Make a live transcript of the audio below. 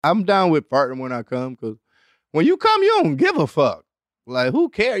I'm down with farting when I come, because when you come, you don't give a fuck. Like, who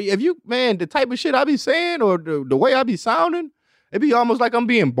cares? If you, man, the type of shit I be saying or the way I be sounding, it be almost like I'm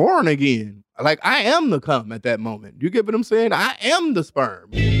being born again. Like, I am the cum at that moment. You get what I'm saying? I am the sperm.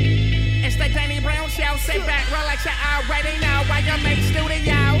 It's the Danny Brown Show. Sit back, relax, you already know why you make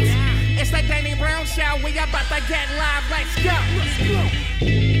studios. It's the Danny Brown Show. We about to get live. Let's go.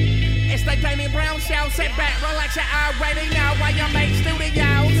 It's the Danny Brown Show. Sit back, relax, you already know why you make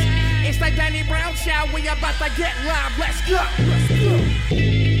studios. It's the Danny Brown Show. We about to get live. Let's go.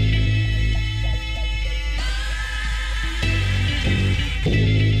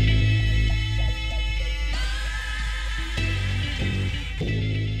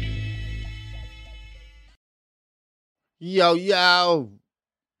 Yo,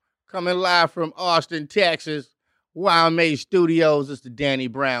 coming live from Austin, Texas, Wild Made Studios. It's the Danny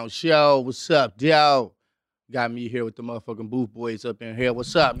Brown Show. What's up, yo? Got me here with the motherfucking Booth Boys up in here.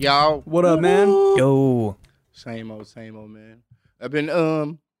 What's up, y'all? What up, man? Yo. Same old, man. I've been,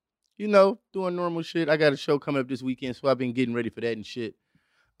 doing normal shit. I got a show coming up this weekend, so I've been getting ready for that and shit.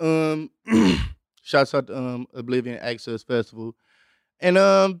 Shouts out to Oblivion Access Festival.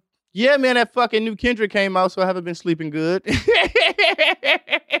 And, yeah, man, that fucking new Kendrick came out, so I haven't been sleeping good.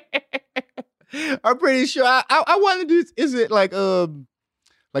 I'm pretty sure I want to do. Is it like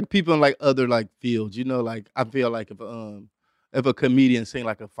people in like other like fields? You know, like I feel like if a comedian sing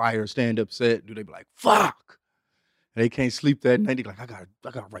like a fire stand up set, do they be like fuck? And they can't sleep that night. They like I gotta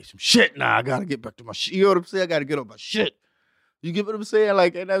write some shit now. I gotta get back to my shit. You know what I'm saying? I gotta get on my shit. You get what I'm saying?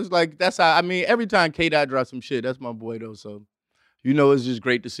 Like, and that's how. I mean, every time K-Dot drops some shit, that's my boy though. So. You know, it's just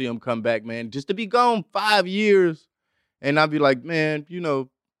great to see him come back, man. Just to be gone 5 years, and I'll be like, man, you know,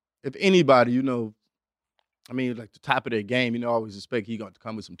 if anybody, you know, I mean, like the top of their game, you know, I always expect he going to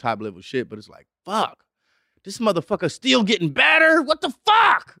come with some top level shit, but it's like, fuck, this motherfucker still getting better. What the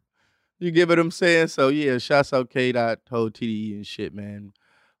fuck? You get what I'm saying? So yeah, shouts out K-Dot, whole TDE and shit, man.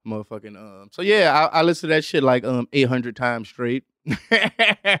 Motherfucking So yeah, I listened to that shit like 800 times straight.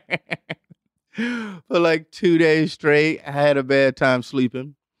 For like 2 days straight. I had a bad time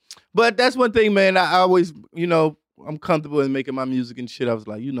sleeping. But that's one thing, man. I always, you know, I'm comfortable in making my music and shit. I was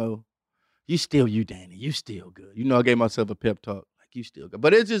like, you know, you still you, Danny. You still good. You know, I gave myself a pep talk. Like, you still good.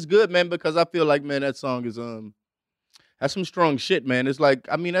 But it's just good, man, because I feel like, man, that song is that's some strong shit, man. It's like,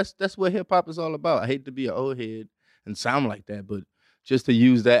 I mean, that's what hip hop is all about. I hate to be an old head and sound like that, but just to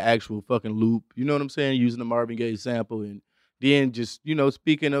use that actual fucking loop, you know what I'm saying? Using the Marvin Gaye sample and then just, you know,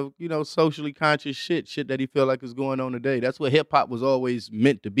 speaking of, you know, socially conscious shit that he feel like is going on today. That's what hip hop was always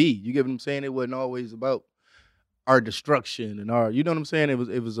meant to be. You get what I'm saying? It wasn't always about our destruction and our, you know what I'm saying?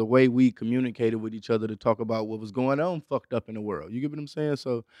 It was a way we communicated with each other to talk about what was going on fucked up in the world. You get what I'm saying?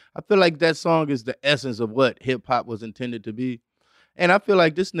 So I feel like that song is the essence of what hip hop was intended to be. And I feel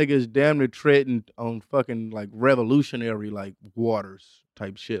like this nigga is damn near treading on fucking like revolutionary like waters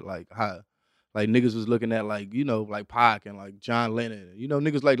type shit, like how like niggas was looking at like, you know, like Pac and like John Lennon. You know,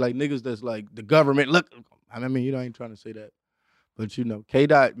 niggas like niggas that's like the government. Look, I mean, you know, I ain't trying to say that. But you know,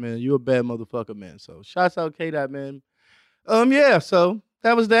 K-Dot, man, you a bad motherfucker, man. So shouts out K-Dot, man. Yeah, so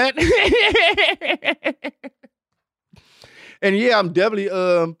that was that. And yeah, I'm definitely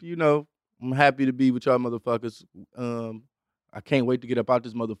you know, I'm happy to be with y'all motherfuckers. I can't wait to get up out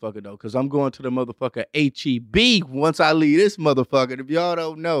this motherfucker though, because I'm going to the motherfucker HEB once I leave this motherfucker. If y'all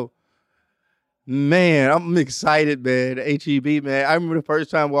don't know. Man, I'm excited, man. HEB, man. I remember the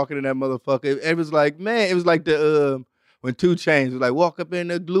first time walking in that motherfucker. It was like, man, it was like the when 2 Chainz was like, walk up in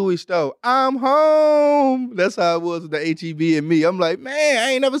the Louis store. I'm home. That's how it was with the HEB and me. I'm like, man,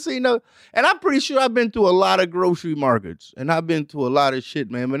 I ain't never seen no. And I'm pretty sure I've been to a lot of grocery markets, and I've been to a lot of shit,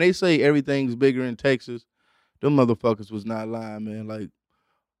 man. When they say everything's bigger in Texas, them motherfuckers was not lying, man. Like,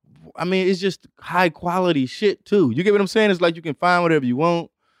 I mean, it's just high quality shit too. You get what I'm saying? It's like you can find whatever you want.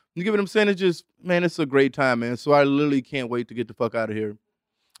 You get what I'm saying? It's just, man, it's a great time, man. So I literally can't wait to get the fuck out of here.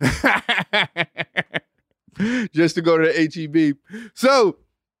 Just to go to the HEB. So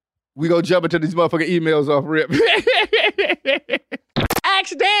we go jump into these motherfucking emails off rip.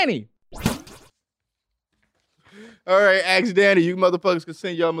 Ask Danny. All right, ask Danny. You motherfuckers can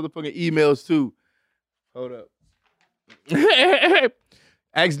send y'all motherfucking emails too. Hold up.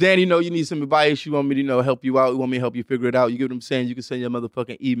 Ask Danny, you know, you need some advice. You want me to, you know, help you out. You want me to help you figure it out. You get what I'm saying? You can send your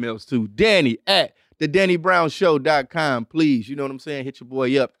motherfucking emails to Danny at theDannyBrownShow.com, please. You know what I'm saying? Hit your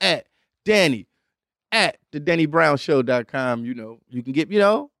boy up at Danny at theDannyBrownShow.com. You know, you can get, you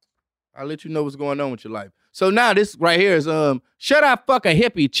know, I'll let you know what's going on with your life. So now this right here is Should I Fuck a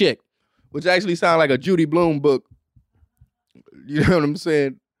Hippie Chick? Which actually sounds like a Judy Blume book. You know what I'm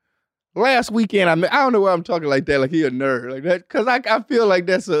saying? last weekend, I don't know why I'm talking like that, like he a nerd, like that, because I feel like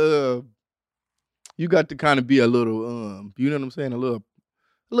that's you got to kind of be a little, you know what I'm saying, a little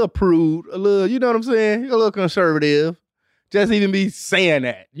prude, a little, you know what I'm saying, a little conservative. Just even be saying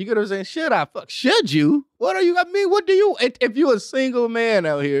that. You get what I'm saying? Should you? What are you, I mean, what do you, if you're a single man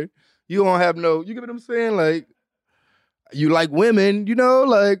out here, you don't have no, you get what I'm saying? Like, you like women, you know,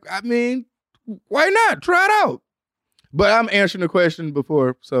 like, I mean, why not? Try it out. But I'm answering the question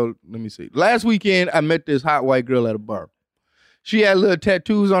before, so let me see. Last weekend, I met this hot white girl at a bar. She had little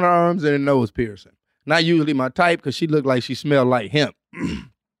tattoos on her arms and a nose piercing. Not usually my type, because she looked like she smelled like hemp.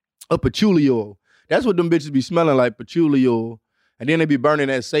 A patchouli oil. That's what them bitches be smelling like, patchouli oil. And then they be burning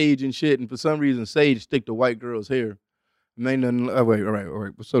that sage and shit. And for some reason, sage stick to white girls' hair. Ain't nothing. Oh, wait, all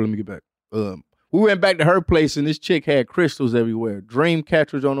right. So let me get back. We went back to her place, and this chick had crystals everywhere. Dream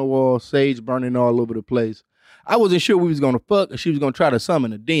catchers on the wall, sage burning all over the place. I wasn't sure we was going to fuck or she was going to try to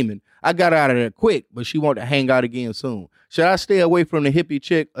summon a demon. I got out of there quick, but she wanted to hang out again soon. Should I stay away from the hippie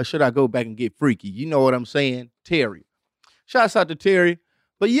chick or should I go back and get freaky? You know what I'm saying? Terry. Shouts out to Terry.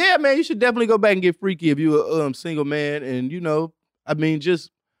 But yeah, man, you should definitely go back and get freaky if you're a single man. And, you know, I mean, just,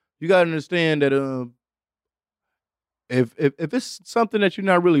 you got to understand that if it's something that you're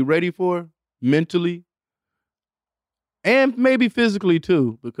not really ready for mentally and maybe physically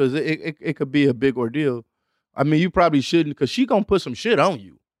too, because it could be a big ordeal. I mean, you probably shouldn't, because she going to put some shit on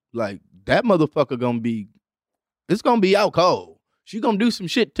you. Like, that motherfucker going to be, it's going to be out cold. She going to do some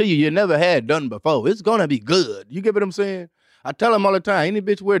shit to you never had done before. It's going to be good. You get what I'm saying? I tell them all the time, any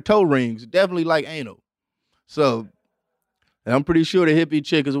bitch wear toe rings, definitely like anal. So, and I'm pretty sure the hippie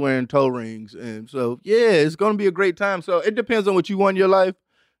chick is wearing toe rings. And so, yeah, it's going to be a great time. So it depends on what you want in your life.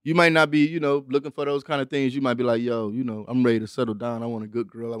 You might not be, you know, looking for those kind of things. You might be like, yo, you know, I'm ready to settle down. I want a good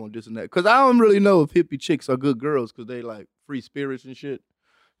girl. I want this and that. Because I don't really know if hippie chicks are good girls because they like free spirits and shit.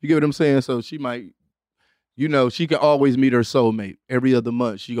 You get what I'm saying? So she might, you know, she can always meet her soulmate. Every other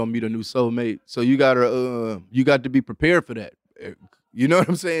month, she gonna meet a new soulmate. So you got to be prepared for that. You know what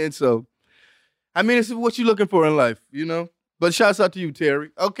I'm saying? So, I mean, it's what you looking for in life, you know? But shouts out to you,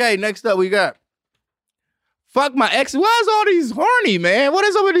 Terry. Okay, next up we got, fuck my ex. Why is all these horny, man? What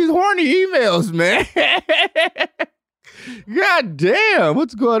is up with these horny emails, man? God damn,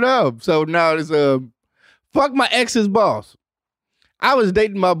 what's going on? So now it's fuck my ex's boss. I was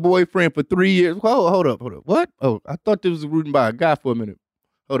dating my boyfriend for 3 years. Whoa, hold up. What? Oh, I thought this was written by a guy for a minute.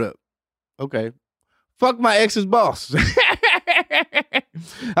 Hold up. Okay. Fuck my ex's boss.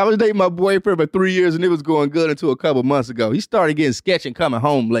 I was dating my boyfriend for 3 years and it was going good until a couple months ago. He started getting sketchy and coming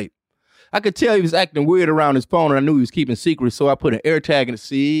home late. I could tell he was acting weird around his phone and I knew he was keeping secrets, so I put an AirTag in it.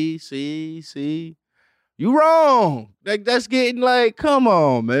 See. You wrong. Like, that's getting like, come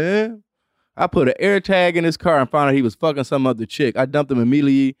on, man. I put an AirTag in his car and found out he was fucking some other chick. I dumped him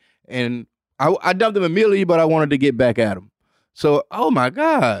immediately, and I dumped him immediately, but I wanted to get back at him. So, oh my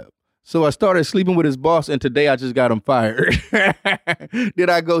God. So I started sleeping with his boss, and today I just got him fired. Did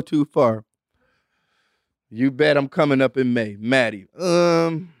I go too far? You bet I'm coming up in May. Maddie.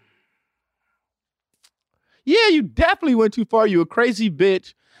 Yeah, you definitely went too far. You a crazy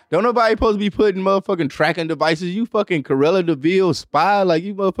bitch. Don't nobody supposed to be putting motherfucking tracking devices. You fucking Cruella de Vil spy. Like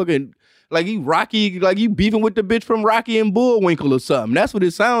you motherfucking, like you Rocky, like you beefing with the bitch from Rocky and Bullwinkle or something. That's what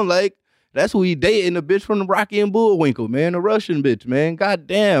it sounds like. That's who he dating, the bitch from the Rocky and Bullwinkle, man. The Russian bitch, man. God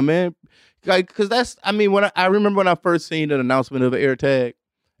damn, man. Like, cause that's, I mean, when I remember when I first seen an announcement of an AirTag,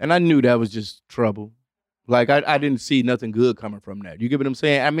 and I knew that was just trouble. Like, I didn't see nothing good coming from that. You get what I'm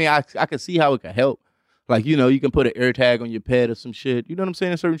saying? I mean, I could see how it could help. Like, you know, you can put an AirTag on your pet or some shit. You know what I'm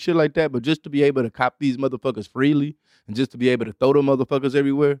saying? Certain shit like that. But just to be able to cop these motherfuckers freely and just to be able to throw them motherfuckers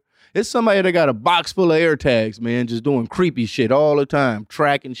everywhere. It's somebody that got a box full of AirTags, man, just doing creepy shit all the time,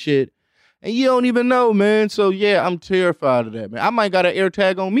 tracking shit. And you don't even know, man. So, yeah, I'm terrified of that, man. I might got an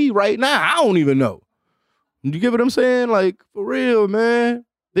AirTag on me right now. I don't even know. You get what I'm saying? Like, for real, man.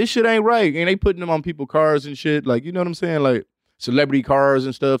 This shit ain't right. And they putting them on people's cars and shit. Like, you know what I'm saying? Like, celebrity cars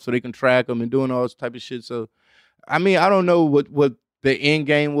and stuff so they can track them and doing all this type of shit. So, I mean, I don't know what the end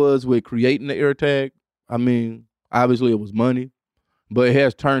game was with creating the AirTag. I mean, obviously it was money, but it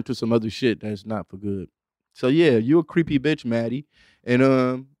has turned to some other shit that's not for good. So, yeah, you a creepy bitch, Maddie.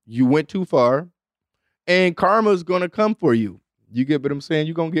 And you went too far. And karma's going to come for you. You get what I'm saying?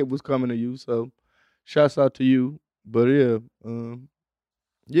 You're going to get what's coming to you. So, shouts out to you. But,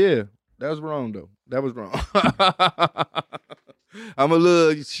 yeah, that was wrong, though. That was wrong. I'm a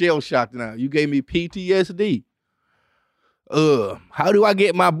little shell-shocked now. You gave me PTSD. How do I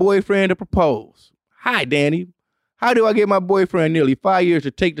get my boyfriend to propose? Hi, Danny. How do I get my boyfriend nearly 5 years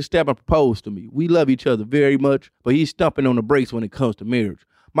to take the step and propose to me? We love each other very much, but he's stumping on the brakes when it comes to marriage.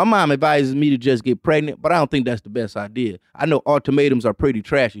 My mom advises me to just get pregnant, but I don't think that's the best idea. I know ultimatums are pretty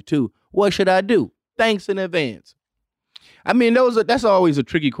trashy too. What should I do? Thanks in advance. I mean, that's always a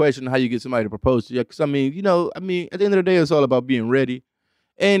tricky question, how you get somebody to propose to you. Because, I mean, at the end of the day, it's all about being ready.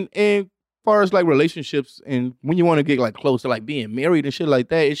 And as far as, like, relationships and when you want to get, like, close to, like, being married and shit like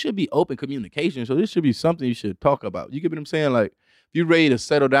that, it should be open communication. So this should be something you should talk about. You get what I'm saying? Like, if you're ready to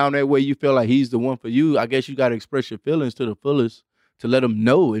settle down that way, you feel like he's the one for you, I guess you got to express your feelings to the fullest to let him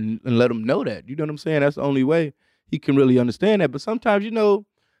know and let him know that. You know what I'm saying? That's the only way he can really understand that. But sometimes,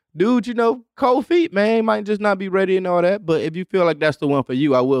 dude, cold feet, man, might just not be ready and all that. But if you feel like that's the one for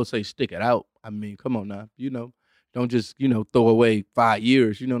you, I will say stick it out. I mean, come on now, don't just, throw away 5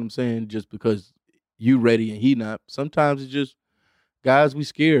 years, you know what I'm saying, just because you ready and he not. Sometimes it's just, guys, we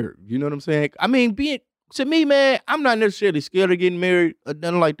scared, you know what I'm saying? I mean, to me, man, I'm not necessarily scared of getting married or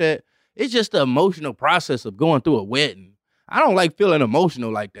nothing like that. It's just the emotional process of going through a wedding. I don't like feeling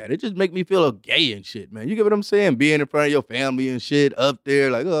emotional like that. It just make me feel gay and shit, man. You get what I'm saying? Being in front of your family and shit up there,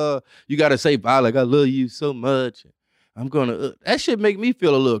 like, you got to say bye, like, I love you so much. I'm going to, that shit make me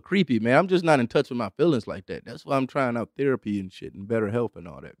feel a little creepy, man. I'm just not in touch with my feelings like that. That's why I'm trying out therapy and shit and better health and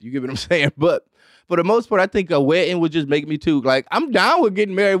all that. You get what I'm saying? But for the most part, I think a wedding would just make me too, like, I'm down with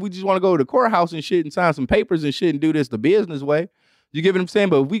getting married. We just want to go to the courthouse and shit and sign some papers and shit and do this the business way. You get what I'm saying?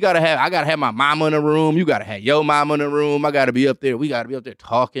 But I gotta have my mama in the room. You gotta have your mama in the room. I gotta be up there. We gotta be up there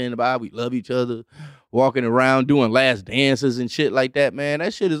talking about we love each other, walking around, doing last dances and shit like that, man.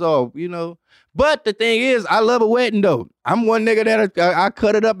 That shit is all, But the thing is, I love a wedding though. I'm one nigga that I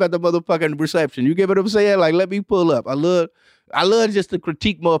cut it up at the motherfucking reception. You get what I'm saying? Like, let me pull up. I love just to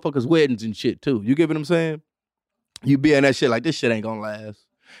critique motherfuckers' weddings and shit too. You get what I'm saying? You be in that shit like, this shit ain't gonna last.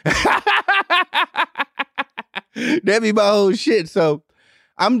 That be my whole shit. So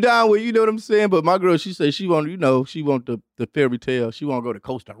I'm down with, you know what I'm saying? But my girl, she said she want, she want the fairy tale. She want to go to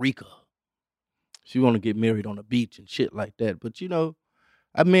Costa Rica. She want to get married on the beach and shit like that. But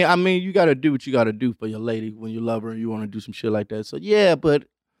I mean, you got to do what you got to do for your lady when you love her and you want to do some shit like that. So yeah, but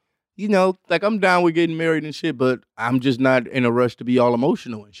like I'm down with getting married and shit, but I'm just not in a rush to be all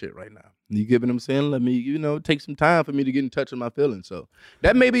emotional and shit right now. You get what I'm saying? Let me, take some time for me to get in touch with my feelings. So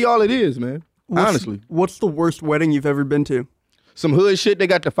that may be all it is, man. Honestly. What's the worst wedding you've ever been to? Some hood shit. They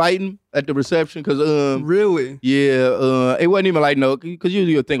got to fighting at the reception because really, yeah, it wasn't even like because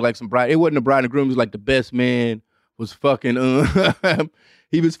usually you'll think like some bride. It wasn't the bride and groom. It was like the best man was fucking.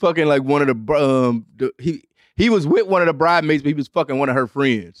 He was fucking like one of the he was with one of the bridesmaids, but he was fucking one of her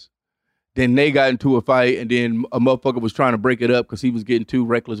friends. Then they got into a fight, and then a motherfucker was trying to break it up because he was getting too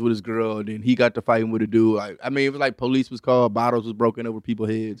reckless with his girl, and then he got to fighting with a dude. Like, I mean, it was like police was called, bottles was broken over people's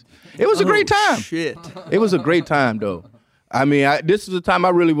heads. It was a great time. Shit. It was a great time, though. I mean, this is the time I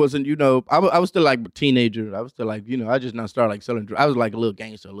really wasn't, I was still like a teenager. I was still like, I just now started like selling drugs. I was like a little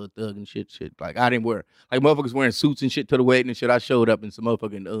gangster, a little thug and shit. Like, I didn't wear, like motherfuckers wearing suits and shit to the wedding and shit. I showed up in some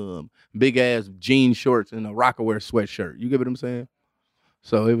motherfucking big ass jean shorts and a Rockaware sweatshirt. You get what I'm saying?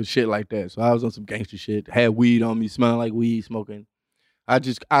 So it was shit like that. So I was on some gangster shit. Had weed on me, smelling like weed, smoking. I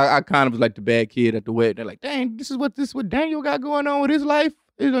kind of was like the bad kid at the wedding. They're like, dang, this is what Daniel got going on with his life.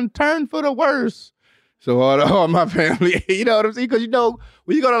 It done turned for the worse. So all my family, you know what I'm saying? Because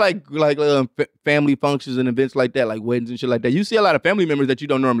when you go to like family functions and events like that, like weddings and shit like that, you see a lot of family members that you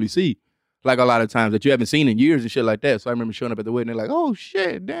don't normally see. Like a lot of times that you haven't seen in years and shit like that. So I remember showing up at the wedding. They're like, oh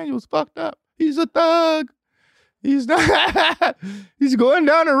shit, Daniel's fucked up. He's a thug. He's not. He's going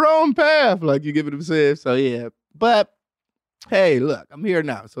down the wrong path. Like, you get what I'm saying? So yeah. But hey, look, I'm here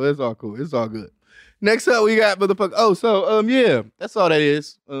now, so it's all cool. It's all good. Next up, we got motherfucker. Oh, so yeah, that's all that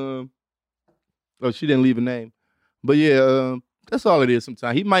is. She didn't leave a name, but yeah, that's all it is.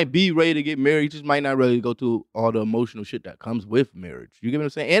 Sometimes he might be ready to get married, he just might not really go through all the emotional shit that comes with marriage. You get what I'm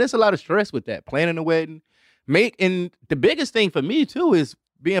saying? And it's a lot of stress with that, planning a wedding. And the biggest thing for me too is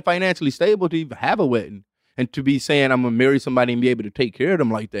being financially stable to even have a wedding. And to be saying I'm going to marry somebody and be able to take care of them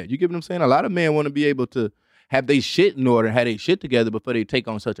like that. You get what I'm saying? A lot of men want to be able to have their shit in order, have their shit together before they take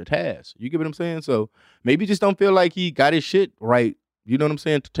on such a task. You get what I'm saying? So maybe just don't feel like he got his shit right, you know what I'm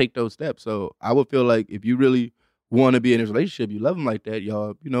saying, to take those steps. So I would feel like if you really want to be in this relationship, you love him like that,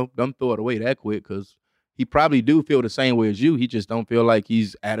 y'all, don't throw it away that quick because he probably do feel the same way as you. He just don't feel like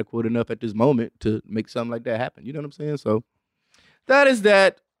he's adequate enough at this moment to make something like that happen. You know what I'm saying? So that is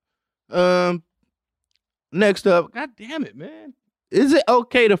that. Next up, God damn it, man. Is it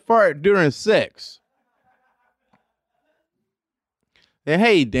okay to fart during sex? And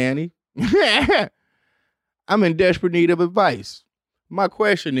hey, Danny, I'm in desperate need of advice. My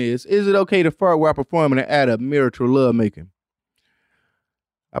question is it okay to fart while performing an act of marital lovemaking?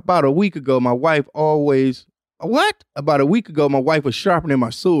 About a week ago, my wife always What? About a week ago, my wife was sharpening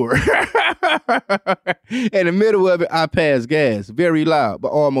my sword. In the middle of it, I passed gas, very loud, but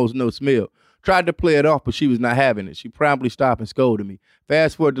almost no smell. Tried to play it off, but she was not having it. She promptly stopped and scolded me.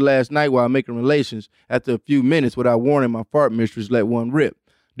 Fast forward to last night while making relations. After a few minutes, without warning, my fart mistress let one rip.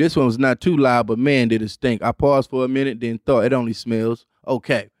 This one was not too loud, but man, did it stink. I paused for a minute, then thought it only smells.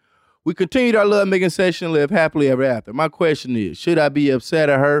 Okay. We continued our love making session and lived happily ever after. My question is, should I be upset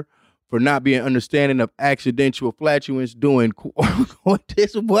at her for not being understanding of accidental flatulence doing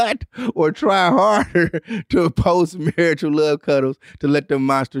this what? Or try harder to oppose marital love cuddles to let them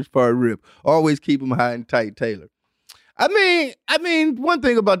monsters fart rip. Always keep them high and tight, Taylor. I mean, one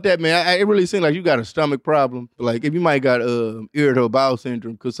thing about that, man, it really seems like you got a stomach problem. Like if you might got irritable bowel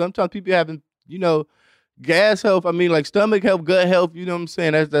syndrome, because sometimes people having, gas health. I mean, like stomach health, gut health. You know what I'm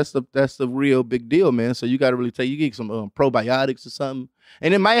saying? That's the real big deal, man. So you got to really you get some probiotics or something,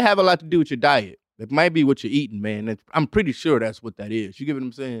 and it might have a lot to do with your diet. It might be what you're eating, man. I'm pretty sure that's what that is. You get what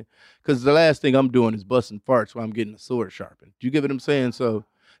I'm saying? Because the last thing I'm doing is busting farts while I'm getting a sword sharpened. You get what I'm saying? So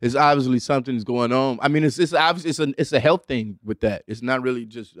it's obviously something's going on. I mean, it's obviously it's a health thing with that. It's not really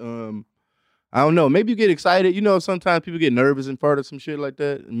just I don't know. Maybe you get excited. Sometimes people get nervous and fart or some shit like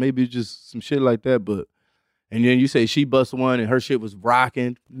that. And maybe it's just some shit like that. And then you say she bust one and her shit was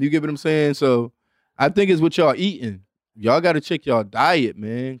rocking. You get what I'm saying? So I think it's what y'all eating. Y'all got to check y'all diet,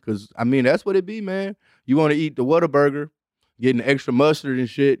 man. Because, I mean, that's what it be, man. You want to eat the Whataburger, getting extra mustard and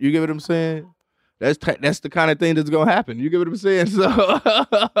shit. You get what I'm saying? That's the kind of thing that's going to happen. You get what I'm saying? So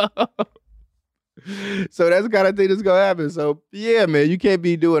that's the kind of thing that's going to happen. So, yeah, man, you can't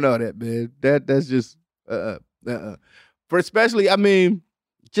be doing all that, man. That's just, For especially, I mean,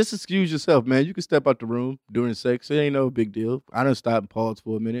 just excuse yourself, man. You can step out the room during sex. It ain't no big deal. I done stop and pause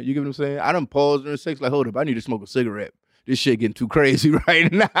for a minute. You get what I'm saying? I done pause during sex. Like, hold up, I need to smoke a cigarette. This shit getting too crazy right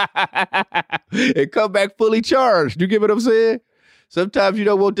now. And come back fully charged. You get what I'm saying? Sometimes you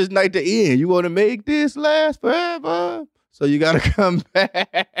don't want this night to end. You want to make this last forever. So you got to come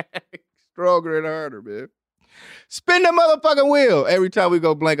back stronger and harder, man. Spin the motherfucking wheel. Every time we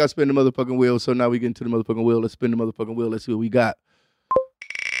go blank, I spin the motherfucking wheel. So now we get into the motherfucking wheel. Let's spin the motherfucking wheel. Let's see what we got.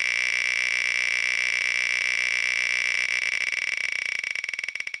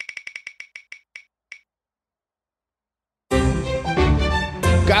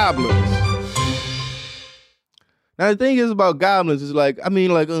 Goblins. Now the thing is about goblins is like,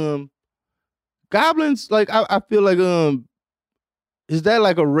 goblins, like I feel like is that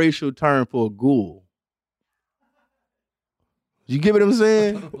like a racial term for a ghoul? You get what I'm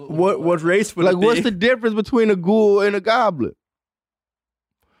saying? What race would like it be? what's the difference between a ghoul and a goblin?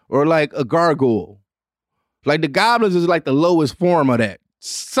 Or like a gargoyle? Like the goblins is like the lowest form of that,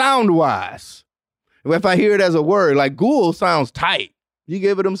 sound wise. If I hear it as a word, like ghoul sounds tight. You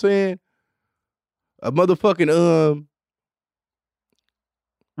get what I'm saying? A motherfucking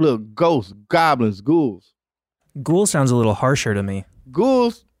look, ghosts, goblins, ghouls. Ghoul sounds a little harsher to me.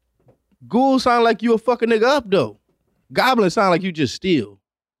 Ghouls sound like you a fucking nigga up though. Goblins sound like you just steal.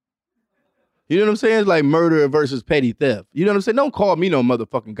 You know what I'm saying? It's like murder versus petty theft. You know what I'm saying? Don't call me no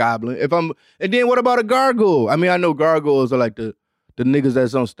motherfucking goblin. And then what about a gargoyle? I mean, I know gargoyles are like the niggas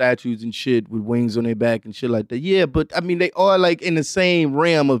that's on statues and shit with wings on their back and shit like that. Yeah, but I mean, they are like in the same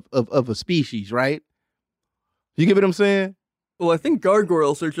realm of a species, right? You get what I'm saying? Well, I think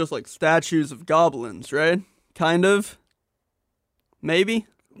gargoyles are just like statues of goblins, right? Kind of. Maybe.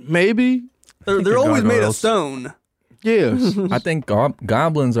 They're always made of stone. Yes. I think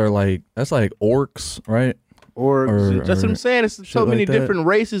goblins are like, that's like orcs, right? Or that's what I'm saying. It's so many different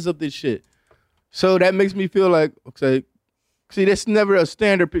races of this shit. So that makes me feel like, okay, see, that's never a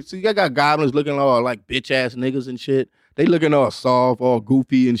standard picture. See, I got goblins looking all like bitch ass niggas and shit. They looking all soft, all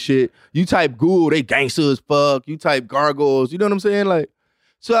goofy and shit. You type ghoul, they gangster as fuck. You type gargoyles, you know what I'm saying? Like,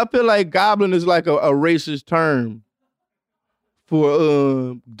 so I feel like goblin is like a racist term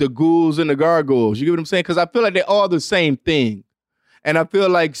for the ghouls and the gargoyles. You get what I'm saying? Because I feel like they're all the same thing. And I feel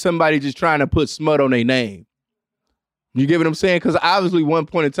like somebody just trying to put smut on their name. You get what I'm saying? Because obviously one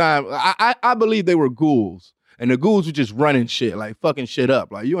point in time, I believe they were ghouls. And the ghouls were just running shit, like fucking shit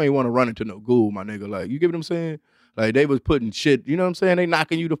up. Like, you ain't want to run into no ghoul, my nigga. Like, you get what I'm saying? Like, they was putting shit, you know what I'm saying? They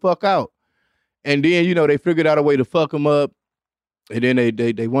knocking you the fuck out. And then, you know, they figured out a way to fuck them up. And then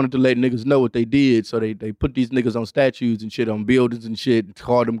they wanted to let niggas know what they did. So they put these niggas on statues and shit, on buildings and shit, and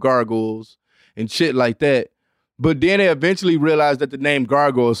called them gargoyles and shit like that. But then they eventually realized that the name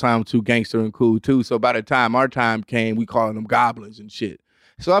gargoyle sounded too gangster and cool too. So by the time our time came, we called them goblins and shit.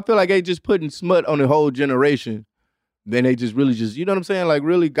 So I feel like they just putting smut on the whole generation. Then they just really just, you know what I'm saying? Like,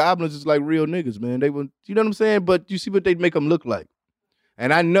 really, goblins is like real niggas, man. They would, you know what I'm saying? But you see what they make them look like.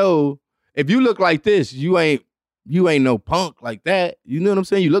 And I know if you look like this, you ain't you ain't no punk like that. You know what I'm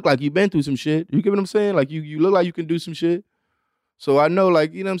saying? You look like you've been through some shit. You get what I'm saying? Like you look like you can do some shit. So I know,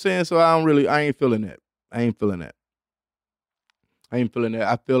 like, you know what I'm saying? So I ain't feeling that. I ain't feeling that.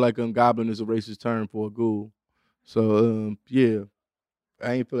 I feel like goblin is a racist term for a ghoul. So yeah.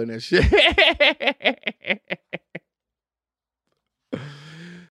 I ain't feeling that shit.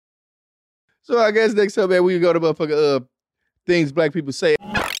 So I guess next time, man, we can go to motherfucker things black people say.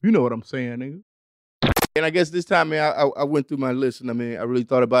 You know what I'm saying, nigga. And I guess this time, man, I went through my list and I really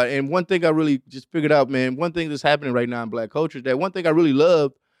thought about it. And one thing I really just figured out, man, one thing that's happening right now in black culture is that one thing I really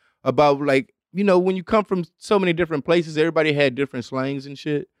love about, like, you know, when you come from so many different places, everybody had different slangs and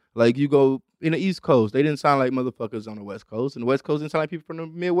shit. Like, you go in the East Coast, they didn't sound like motherfuckers on the West Coast. And the West Coast didn't sound like people from the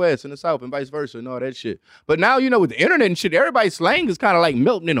Midwest and the South and vice versa and all that shit. But now, you know, with the internet and shit, everybody's slang is kind of like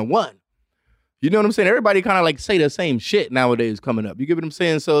melting into one. You know what I'm saying? Everybody kind of like say the same shit nowadays coming up. You get what I'm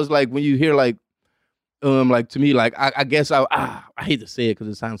saying? So it's like when you hear like to me, like, I guess I hate to say it because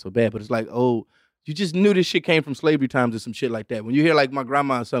it sounds so bad, but it's like, oh, you just knew this shit came from slavery times or some shit like that. When you hear like my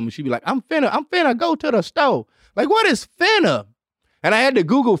grandma or something, she'd be like, I'm finna go to the store. Like, what is finna? And I had to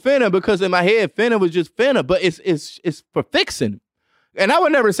Google finna because in my head, finna was just finna, but it's for fixing. And I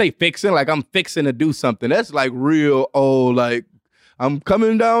would never say fixing, like I'm fixing to do something. That's like real old, like I'm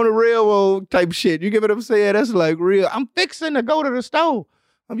coming down the railroad type shit. You get what I'm saying? That's like real. I'm fixing to go to the store.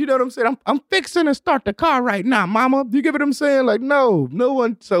 You know what I'm saying? I'm fixing to start the car right now, mama. You get what I'm saying? Like, no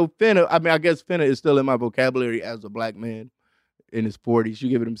one. So finna, I guess finna is still in my vocabulary as a black man in his 40s. You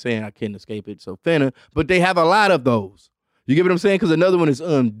get what I'm saying? I can't escape it. So finna, but they have a lot of those. You get what I'm saying? Because another one is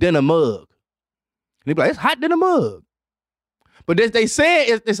dinner mug. And they be like, it's hot than a mug. But they say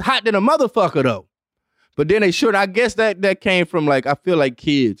it's hot than a motherfucker though. But then they should. I guess that came from like, I feel like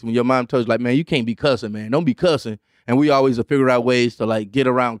kids when your mom tells you like, man, you can't be cussing, man. Don't be cussing. And we always figure out ways to like get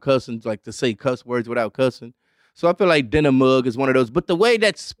around cussing, like to say cuss words without cussing. So I feel like dinner mug is one of those. But the way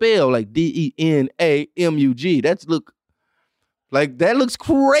that's spelled, like DENAMUG, that looks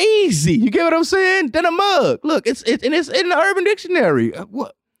crazy. You get what I'm saying? Dinner mug. Look, it's in the Urban Dictionary.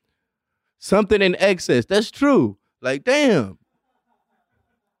 What? Something in excess. That's true. Like, damn.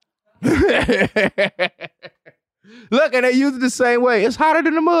 Look, and they use it the same way. It's hotter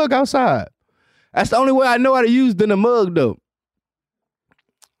than a mug outside. That's the only way I know how to use dinner mug, though.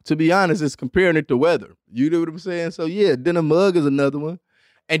 To be honest, it's comparing it to weather. You know what I'm saying? So yeah, dinner mug is another one.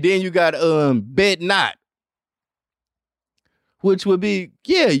 And then you got bed not. Which would be,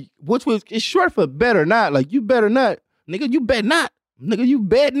 it's short for better not. Like, you better not. Nigga, you bet not. Nigga, you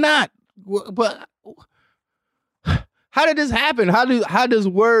bet not. But how did this happen? How does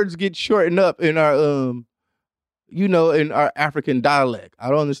words get shortened up in our in our African dialect? I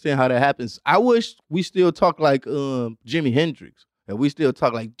don't understand how that happens. I wish we still talk like Jimi Hendrix, and we still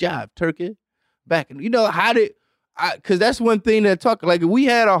talk like jive turkey. Back in, because that's one thing that talk like we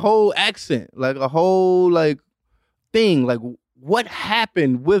had a whole accent, like a whole like thing. Like, what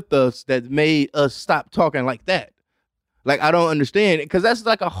happened with us that made us stop talking like that? Like, I don't understand it, because that's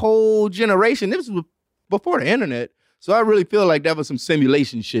like a whole generation. This was before the internet. So I really feel like that was some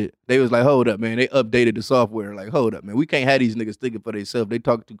simulation shit. They was like, hold up, man. They updated the software. Like, hold up, man. We can't have these niggas thinking for themselves. They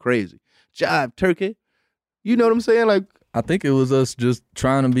talk too crazy. Jive turkey. You know what I'm saying? Like, I think it was us just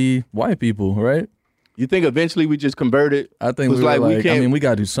trying to be white people, right? You think eventually we just converted? I think we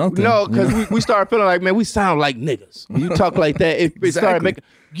got to do something. No, because we started feeling like, man, we sound like niggas. When you talk like that, it started making...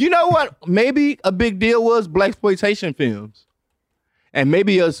 You know what? Maybe a big deal was blaxploitation films. And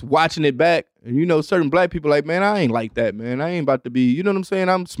maybe us watching it back, and certain black people like, man, I ain't like that, man. I ain't about to be, you know what I'm saying?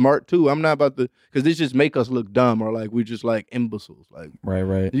 I'm smart too. I'm not about to, because this just make us look dumb, or like we're just like imbeciles. Like,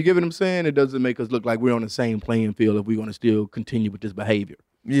 right. You get what I'm saying? It doesn't make us look like we're on the same playing field if we're going to still continue with this behavior.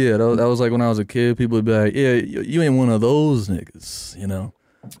 Yeah, that was like when I was a kid, people would be like, yeah, you ain't one of those niggas, you know?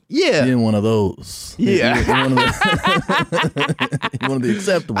 Yeah. You ain't one of those. Yeah. You want to be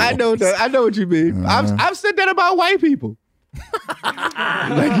acceptable. I know what you mean. I've said that about white people.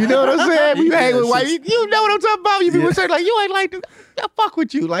 Like, you know what I'm saying? When you hang with white people, you know what I'm talking about. You people say like, you ain't like this. I fuck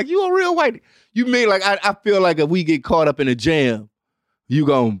with you. Like, you a real white. You mean like I feel like if we get caught up in a jam, you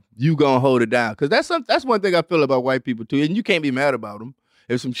gon' hold it down. Cause that's one thing I feel about white people too. And you can't be mad about them.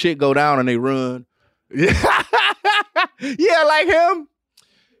 If some shit go down and they run. Yeah, like him.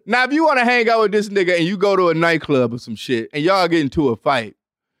 Now, if you want to hang out with this nigga and you go to a nightclub or some shit and y'all get into a fight,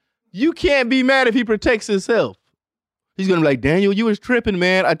 you can't be mad if he protects himself. He's going to be like, Daniel, you was tripping,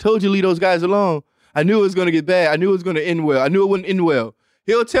 man. I told you to leave those guys alone. I knew it was going to get bad. I knew it was going to end well. I knew it wouldn't end well.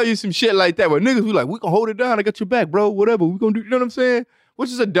 He'll tell you some shit like that. But niggas be like, we can hold it down. I got your back, bro. Whatever. We going to do, you know what I'm saying? Which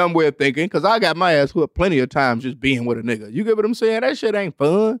is a dumb way of thinking, because I got my ass whooped plenty of times just being with a nigga. You get what I'm saying? That shit ain't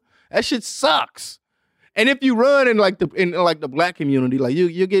fun. That shit sucks. And if you run in the black community, like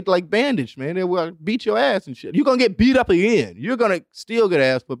you get like bandaged, man. They will beat your ass and shit. You're gonna get beat up again. You're gonna still get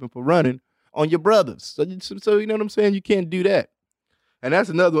ass whooping for running on your brothers. So you know what I'm saying? You can't do that. And that's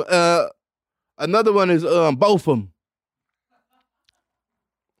another one. Another one is both of them,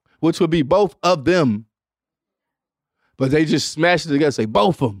 which would be both of them. But they just smash it together, say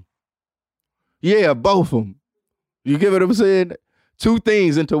both of them. Yeah, both of them. You get what I'm saying? Two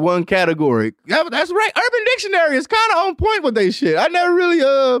things into one category. That's right. Urban Dictionary is kind of on point with they shit. I never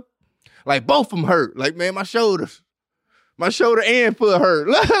really, like both of them hurt. Like, man, my shoulder and foot hurt.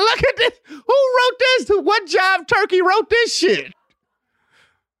 Look at this. Who wrote this? What jive turkey wrote this shit?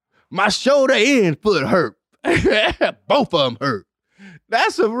 My shoulder and foot hurt. Both of them hurt.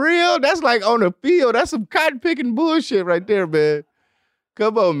 That's like on the field. That's some cotton picking bullshit right there, man.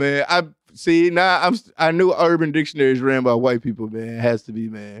 Come on, man. I knew Urban Dictionary is ran by white people, man. It has to be,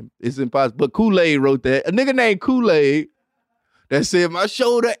 man. It's impossible. But Kool-Aid wrote that. A nigga named Kool-Aid that said my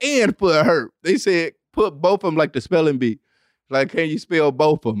shoulder and foot hurt. They said put both of them like the spelling bee. Like, can you spell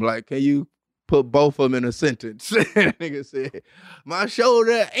both of them? Like, can you put both of them in a sentence? That nigga said my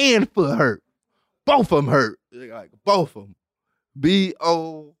shoulder and foot hurt. Both of them hurt. Like both of them.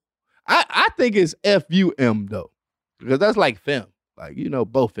 B-O. I think it's F-U-M though, because that's like fem. Like, you know,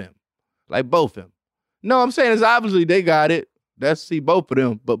 both them. Like both them. No, I'm saying it's obviously they got it. Both of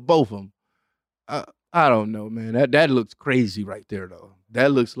them, but both of them. I don't know, man. That looks crazy right there, though.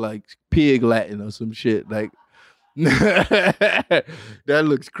 That looks like pig Latin or some shit. Like, that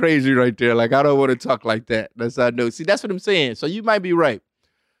looks crazy right there. Like, I don't want to talk like that. That's how I know. See, that's what I'm saying. So you might be right.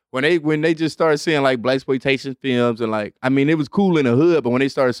 When they just started seeing like blaxploitation films and like, I mean, it was cool in the hood, but when they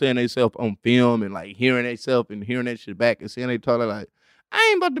started seeing themselves on film and like hearing themselves and hearing that shit back and seeing they talk like, I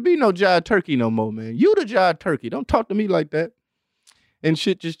ain't about to be no jive turkey no more, man. You the jive turkey. Don't talk to me like that. And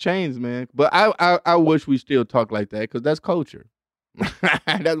shit just changed, man. But I wish we still talk like that because that's culture.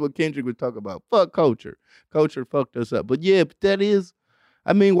 That's what Kendrick was talking about. Fuck culture. Culture fucked us up. But yeah, that is,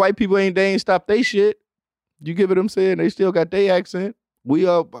 I mean, white people they ain't stopped they shit. You get what I'm saying? They still got their accent.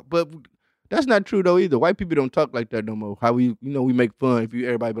 But that's not true though either. White people don't talk like that no more. How we make fun if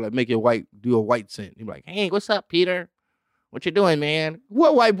everybody be like, make it white, do a white scent. You be like, hey, what's up, Peter? What you doing, man?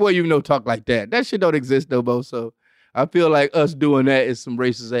 What white boy talk like that? That shit don't exist no more. So I feel like us doing that is some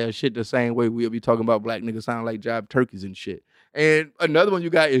racist ass shit the same way we'll be talking about black niggas sound like jive turkeys and shit. And another one you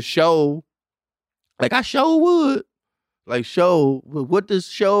got is show. Like I show would. Like show. What does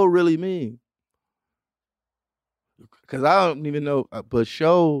show really mean? Because I don't even know. But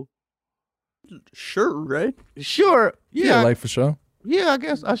show. Sure, right? Sure. Yeah. Like for sure. Yeah, I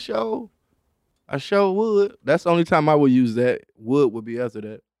guess I show would. That's the only time I would use that. Would be after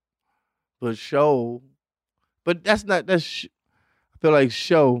that. But show. But that's not, I feel like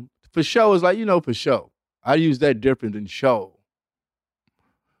show. For show is like, for show. I use that different than show.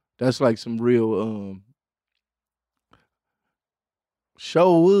 That's like some real,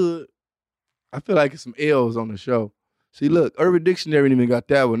 show would. I feel like it's some L's on the show. See, look, Urban Dictionary ain't even got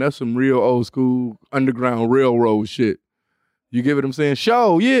that one. That's some real old school underground railroad shit. You get what I'm saying?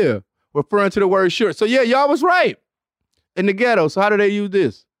 Show, yeah. Referring to the word sure. So yeah, y'all was right. In the ghetto. So how do they use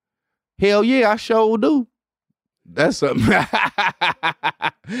this? Hell yeah, I sure do. That's something.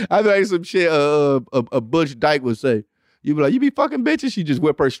 I feel like some shit a Butch Dyke would say. You be like, you be fucking bitches? She just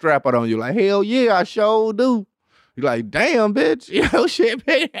whip her strap out on you. Like, hell yeah, I sure do. You're like, damn, bitch. Shit,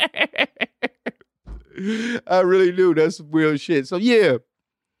 man. I really do. That's some real shit. So yeah,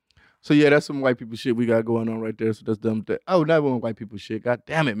 that's some white people shit we got going on right there. So that's dumb. Oh, not one white people shit. God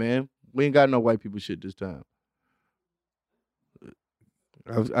damn it, man. We ain't got no white people shit this time.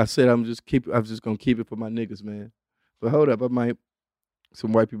 I said I was just gonna keep it for my niggas, man. But hold up,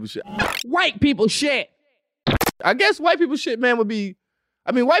 some white people shit. White people shit. I guess white people shit, man, would be.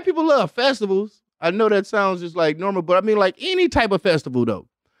 I mean, white people love festivals. I know that sounds just like normal, but I mean, like any type of festival though.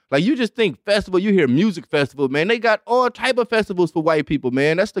 Like you just think festival, you hear music festival, man. They got all type of festivals for white people,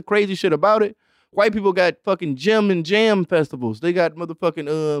 man. That's the crazy shit about it. White people got fucking gym and jam festivals. They got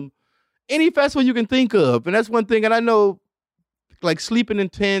motherfucking any festival you can think of, and that's one thing. And I know. Like sleeping in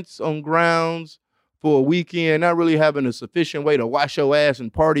tents on grounds for a weekend, not really having a sufficient way to wash your ass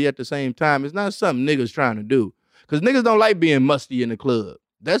and party at the same time. It's not something niggas trying to do. Because niggas don't like being musty in the club.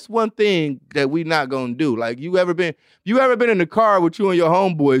 That's one thing that we not gonna do. Like you ever been in the car with you and your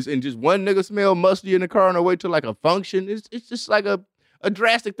homeboys and just one nigga smell musty in the car on the way to like a function? It's just like a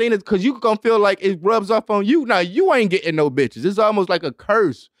drastic thing because you gonna feel like it rubs off on you. Now you ain't getting no bitches. It's almost like a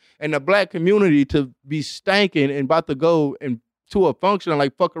curse in the black community to be stanking and about to go and to a function and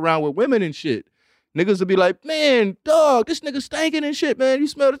like fuck around with women and shit. Niggas will be like, man, dog, this nigga stinking and shit, man. You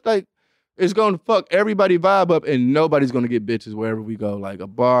smell it like it's gonna fuck everybody vibe up, and nobody's gonna get bitches wherever we go, like a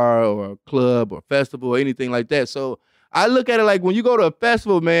bar or a club or festival or anything like that. So I look at it like when you go to a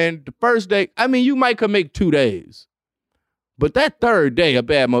festival, man, the first day, I mean, you might could make 2 days, but that third day, a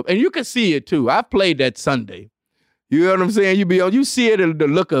bad month, and you can see it too. I played that Sunday. You know what I'm saying? You see it in the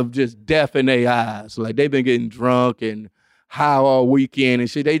look of just death in their eyes, like they've been getting drunk and high all weekend and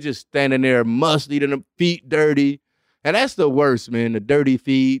shit. They just standing there musty and their feet dirty. And that's the worst, man, the dirty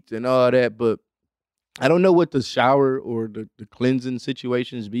feet and all that. But I don't know what the shower or the cleansing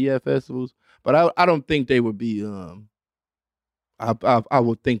situations be at festivals, but I don't think they would be, I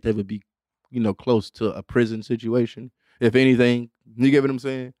would think they would be, close to a prison situation, if anything. You get what I'm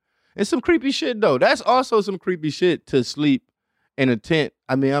saying? And some creepy shit, though. That's also some creepy shit to sleep in a tent.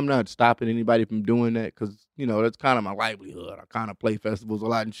 I mean, I'm not stopping anybody from doing that because, that's kind of my livelihood. I kind of play festivals a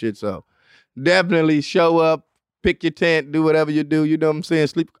lot and shit. So definitely show up, pick your tent, do whatever you do. You know what I'm saying?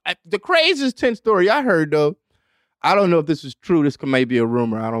 Sleep. The craziest tent story I heard, though, I don't know if this is true. This may be a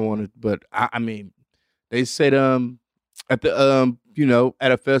rumor. I don't want to, but I mean, they said at the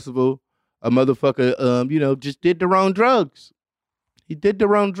at a festival, a motherfucker just did the wrong drugs. He did the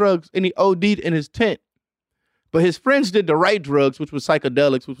wrong drugs and he OD'd in his tent. But his friends did the right drugs, which was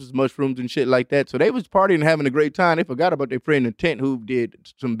psychedelics, which was mushrooms and shit like that. So they was partying and having a great time. They forgot about their friend in the tent who did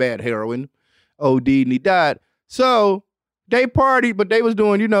some bad heroin, OD'd, and he died. So they partied, but they was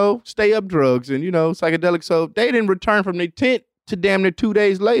doing, stay up drugs and, psychedelics. So they didn't return from their tent to damn near 2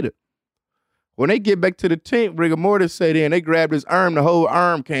 days later. When they get back to the tent, rigor mortis set in. They grabbed his arm. The whole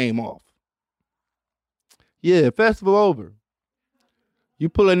arm came off. Yeah, festival over. You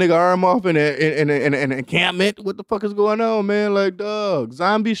pull a nigga arm off in an encampment. What the fuck is going on, man? Like, dog,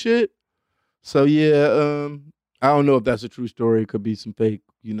 zombie shit. So yeah, I don't know if that's a true story. It could be some fake,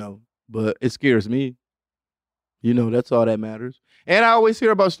 but it scares me. That's all that matters. And I always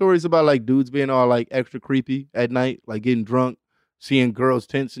hear about stories about like dudes being all like extra creepy at night, like getting drunk, seeing girls'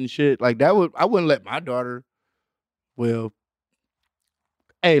 tents and shit. Like I wouldn't let my daughter. Well,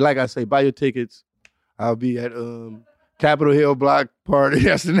 hey, like I say, buy your tickets. I'll be at Capitol Hill Block Party.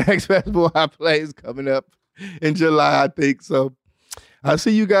 That's the next festival I play is coming up in July, I think. So I'll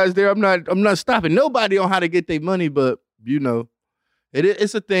see you guys there. I'm not stopping nobody on how to get their money, but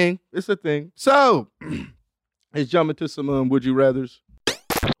it's a thing. It's a thing. So let's jump into some would you rathers.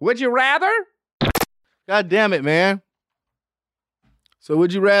 Would you rather? God damn it, man. So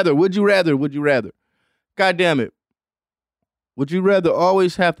would you rather? God damn it. Would you rather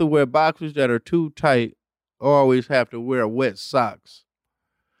always have to wear boxers that are too tight or always have to wear wet socks?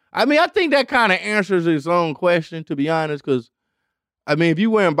 I mean, I think that kind of answers its own question, to be honest, because, I mean, if you're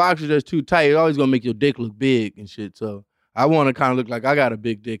wearing boxers that's too tight, it's always going to make your dick look big and shit. So I want to kind of look like I got a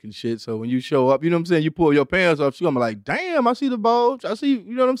big dick and shit. So when you show up, you know what I'm saying, you pull your pants off, she's going to be like, damn, I see the bulge. I see,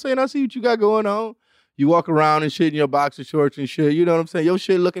 you know what I'm saying? I see what you got going on. You walk around and shit in your boxer shorts and shit. You know what I'm saying? Your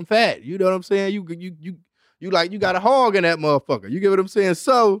shit looking fat. You know what I'm saying? You got a hog in that motherfucker. You get what I'm saying?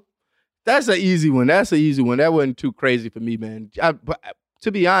 So that's an easy one. That wasn't too crazy for me, man. But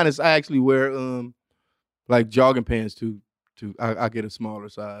to be honest, I actually wear like jogging pants too. I get a smaller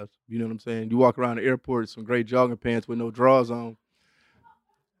size. You know what I'm saying? You walk around the airport, some great jogging pants with no drawers on.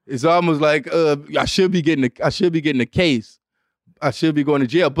 It's almost like I should be getting a case. I should be going to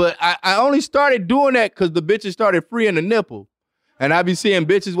jail. But I only started doing that because the bitches started freeing the nipple. And I be seeing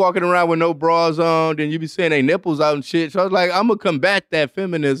bitches walking around with no bras on, then you be seeing they nipples out and shit. So I was like, I'm going to combat that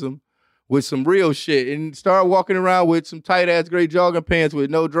feminism with some real shit and start walking around with some tight-ass gray jogging pants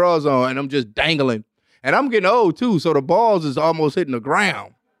with no drawers on, and I'm just dangling. And I'm getting old, too, so the balls is almost hitting the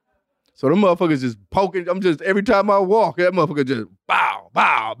ground. So the motherfuckers just poking. Every time I walk, that motherfucker just bow,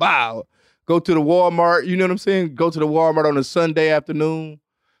 bow, bow. Go to the Walmart, you know what I'm saying? Go to the Walmart on a Sunday afternoon.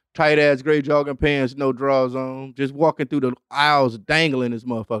 Tight-ass gray jogging pants, no drawers on. Just walking through the aisles dangling this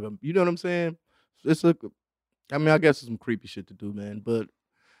motherfucker. You know what I'm saying? I guess it's some creepy shit to do, man. But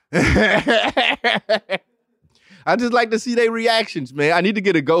I just like to see their reactions, man. I need to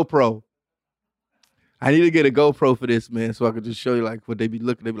get a GoPro. For this, man, so I could just show you like what they be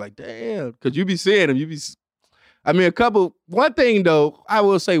looking. They be like, damn, because you be seeing them. One thing though, I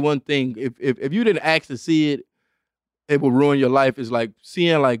will say one thing. If you didn't ask to see it, it will ruin your life. Is like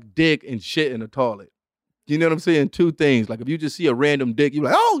seeing like dick and shit in the toilet. You know what I'm saying? Two things. Like if you just see a random dick, you're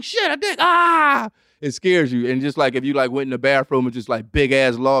like, oh shit, a dick, it scares you. And just like if you like went in the bathroom and just like big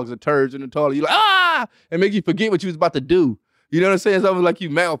ass logs of turds in the toilet, you're like, and make you forget what you was about to do. You know what I'm saying? Something like you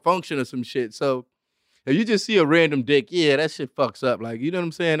malfunction or some shit. So if you just see a random dick, yeah, that shit fucks up. Like, you know what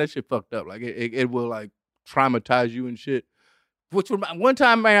I'm saying? That shit fucked up. Like it will like traumatize you and shit. Which one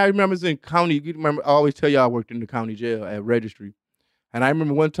time, man, I remember I was in county. You remember, I always tell y'all I worked in the county jail at registry. And I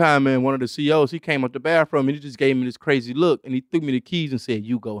remember one time, man, one of the CEOs, he came up the bathroom and he just gave me this crazy look and he threw me the keys and said,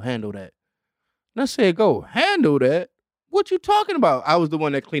 you go handle that. And I said, go handle that? What you talking about? I was the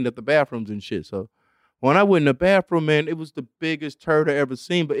one that cleaned up the bathrooms and shit. So when I went in the bathroom, man, it was the biggest turd I ever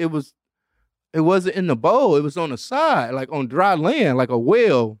seen, but it wasn't in the bowl. It was on the side, like on dry land, like a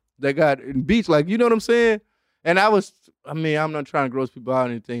well that got in beach, like, you know what I'm saying? And I'm not trying to gross people out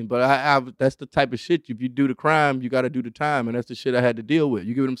or anything, but that's the type of shit. If you do the crime, you got to do the time, and that's the shit I had to deal with.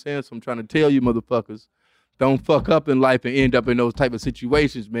 You get what I'm saying? So I'm trying to tell you motherfuckers, don't fuck up in life and end up in those type of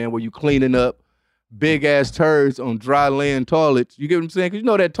situations, man, where you cleaning up big-ass turds on dry land toilets. You get what I'm saying? Because you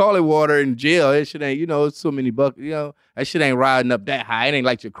know that toilet water in jail, that shit ain't, it's so many buckets, that shit ain't riding up that high. It ain't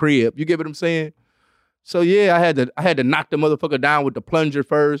like your crib. You get what I'm saying? So, yeah, I had to knock the motherfucker down with the plunger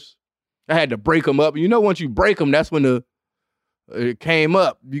first. I had to break them up. Once you break them, that's when it came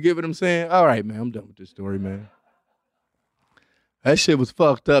up. You get what I'm saying? All right, man, I'm done with this story, man. That shit was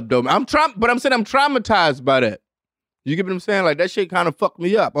fucked up, though. But I'm traumatized by that. You get what I'm saying? Like, that shit kind of fucked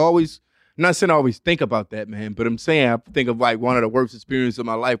me up. I'm not saying I always think about that, man, but I'm saying I think of, like, one of the worst experiences of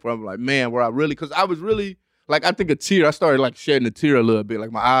my life where I'm like, man, because I was really, like, I think a tear, I started, like, shedding a tear a little bit.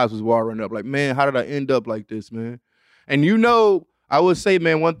 Like, my eyes was watering up. Like, man, how did I end up like this, man? And I would say,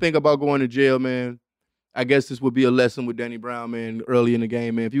 man, one thing about going to jail, man, I guess this would be a lesson with Danny Brown, man, early in the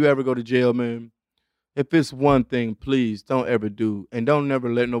game, man. If you ever go to jail, man, if it's one thing, please don't ever do, and don't never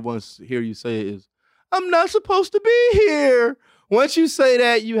let no one hear you say it is, I'm not supposed to be here. Once you say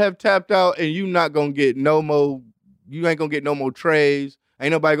that, you have tapped out, and you ain't gonna get no more trays.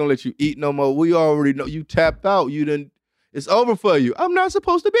 Ain't nobody gonna let you eat no more. We already know you tapped out. It's over for you. I'm not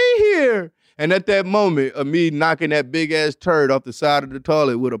supposed to be here. And at that moment of me knocking that big-ass turd off the side of the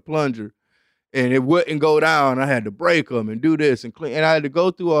toilet with a plunger, and it wouldn't go down, I had to break them and do this and clean. And I had to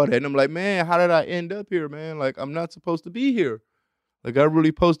go through all that. And I'm like, man, how did I end up here, man? Like, I'm not supposed to be here. Like, I really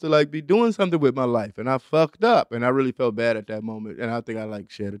supposed to, like, be doing something with my life. And I fucked up. And I really felt bad at that moment. And I think I,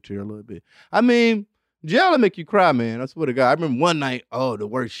 like, shed a tear a little bit. I mean, jail will make you cry, man. I swear to God. I remember one night, the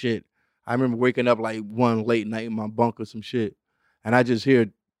worst shit. I remember waking up, like, one late night in my bunk or some shit. And I just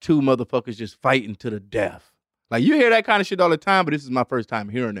hear 2 motherfuckers just fighting to the death. Like, you hear that kind of shit all the time, but this is my first time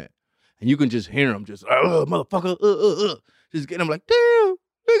hearing that. And you can just hear them just, motherfucker, Just getting them like, damn,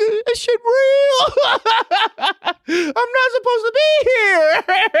 nigga, that shit real. I'm not supposed to be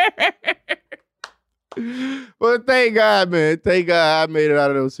here. Well, thank God, man. Thank God I made it out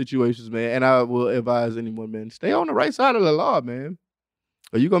of those situations, man. And I will advise anyone, man, stay on the right side of the law, man.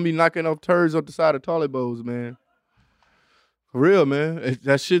 Or you're going to be knocking off turds off the side of toilet bowls, man. For real, man.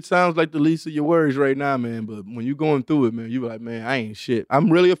 That shit sounds like the least of your worries right now, man. But when you going through it, man, you be like, man, I ain't shit.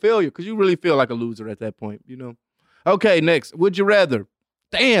 I'm really a failure, because you really feel like a loser at that point, Okay, next. Would you rather?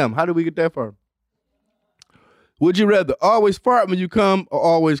 Damn, how did we get that far? Would you rather always fart when you come or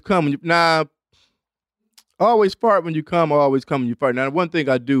always come when you... always fart when you come or always come when you fart. Now, one thing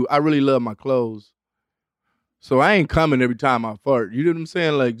I do, I really love my clothes. So I ain't coming every time I fart. You know what I'm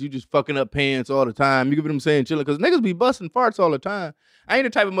saying? Like, you just fucking up pants all the time. You get what I'm saying? Chilling. Because niggas be busting farts all the time. I ain't the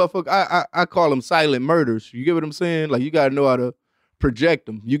type of motherfucker. I call them silent murders. You get what I'm saying? Like, you got to know how to project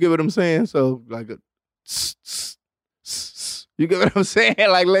them. You get what I'm saying? So, like, you get what I'm saying?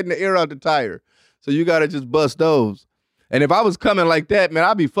 Like, letting the air out the tire. So you got to just bust those. And if I was coming like that, man,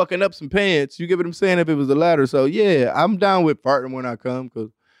 I'd be fucking up some pants. You get what I'm saying? If it was the latter. So, yeah, I'm down with farting when I come. Because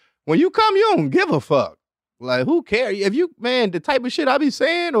when you come, you don't give a fuck. Like, who cares? If you, man, the type of shit I be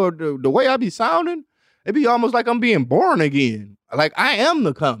saying or the way I be sounding, it be almost like I'm being born again. Like, I am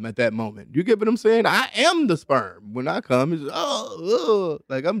the cum at that moment. You get what I'm saying? I am the sperm. When I come, it's,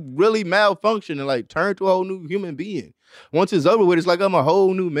 like, I'm really malfunctioning, like, turn to a whole new human being. Once it's over with, it's like I'm a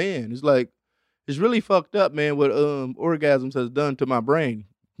whole new man. It's like, it's really fucked up, man, what orgasms has done to my brain.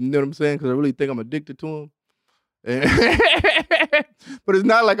 You know what I'm saying? Because I really think I'm addicted to them. But it's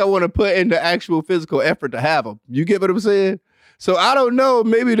not like I want to put in the actual physical effort to have them. You get what I'm saying? So I don't know.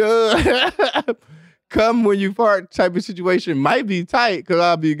 Maybe the come when you fart type of situation might be tight, because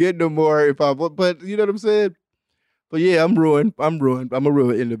I'll be getting them more if I want. But you know what I'm saying? But yeah, I'm ruined. I'm a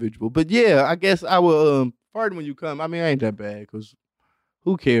ruined individual. But yeah, I guess I will fart when you come. I mean, I ain't that bad, because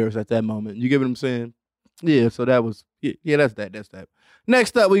who cares at that moment? You get what I'm saying? Yeah. So that was that's that. That's that.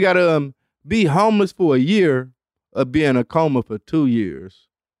 Next up, we got be homeless for a year or be in a coma for 2 years.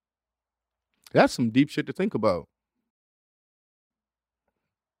 That's some deep shit to think about.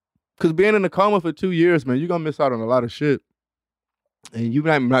 Because being in a coma for 2 years, man, you're going to miss out on a lot of shit. And you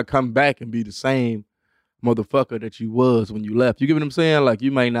might not come back and be the same motherfucker that you was when you left. You get what I'm saying? Like,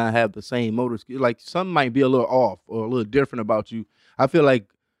 you might not have the same motor skills. Like, something might be a little off or a little different about you. I feel like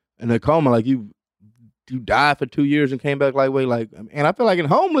in a coma, like, you died for 2 years and came back lightweight. Like, and I feel like in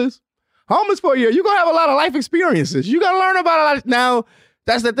homeless for a year, you're gonna have a lot of life experiences. You gotta learn about a lot. Now,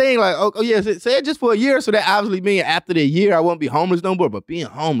 that's the thing. Like, oh yeah, say it just for a year, so that obviously means after the year I won't be homeless no more. But being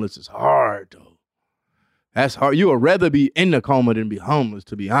homeless is hard though. That's hard. You would rather be in the coma than be homeless,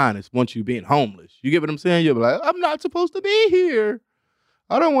 to be honest. Once you being homeless, you get what I'm saying? You'll be like, I'm not supposed to be here.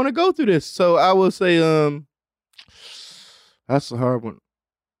 I don't want to go through this. So I will say, that's a hard one.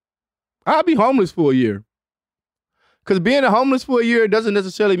 I'll be homeless for a year. Because being homeless for a year doesn't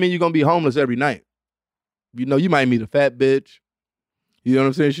necessarily mean you're going to be homeless every night. You know, you might meet a fat bitch. You know what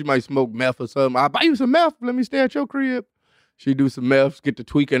I'm saying? She might smoke meth or something. I'll buy you some meth. Let me stay at your crib. She do some meth, get to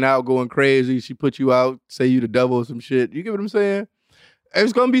tweaking out, going crazy. She put you out, say you the devil or some shit. You get what I'm saying?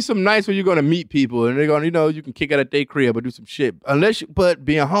 It's going to be some nights where you're going to meet people and they're going to, you know, you can kick out at their crib or do some shit. But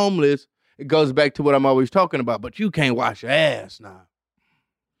being homeless, it goes back to what I'm always talking about. But you can't wash your ass now.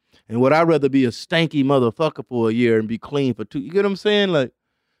 And would I rather be a stanky motherfucker for a year and be clean for 2? You get what I'm saying? Like,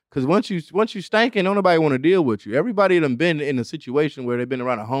 because once you stanking, don't nobody want to deal with you. Everybody done been in a situation where they've been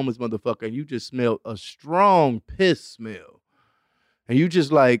around a homeless motherfucker and you just smell a strong piss smell. And you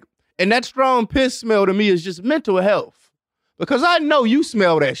just like, and that strong piss smell to me is just mental health. Because I know you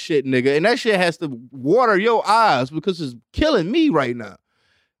smell that shit, nigga, and that shit has to water your eyes because it's killing me right now.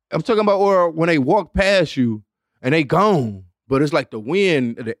 I'm talking about or when they walk past you and they gone. But it's like the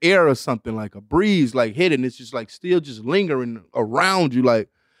wind, the air or something, like a breeze like hitting. It's just like still just lingering around you. Like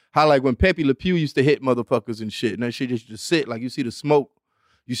how like when Pepe Le Pew used to hit motherfuckers and shit. And that shit just sit like you see the smoke.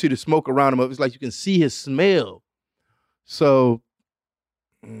 You see the smoke around him. It's like you can see his smell. So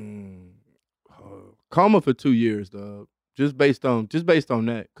coma for 2 years, dog. Just based on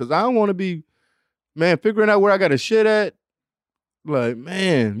that. Cause I don't want to be, man, figuring out where I got to shit at. Like,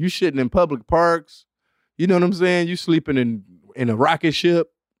 man, you shitting in public parks. You know what I'm saying? You sleeping in a rocket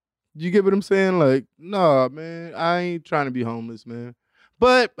ship. You get what I'm saying? Like, nah, man, I ain't trying to be homeless, man.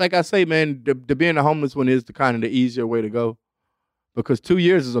 But like I say, man, the being a homeless one is the kind of the easier way to go. Because 2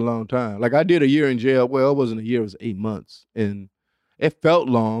 years is a long time. Like I did a year in jail. Well, it wasn't a year, it was 8 months. And it felt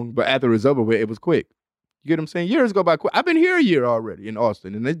long, but after it was over with, it was quick. You get what I'm saying? Years go by quick. I've been here a year already in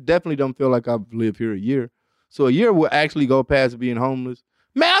Austin, and it definitely don't feel like I've lived here a year. So a year will actually go past being homeless.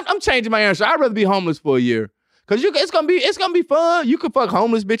 Man, I'm changing my answer. I'd rather be homeless for a year. Cause it's gonna be fun. You can fuck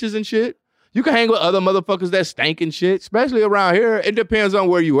homeless bitches and shit. You can hang with other motherfuckers that stank and shit. Especially around here. It depends on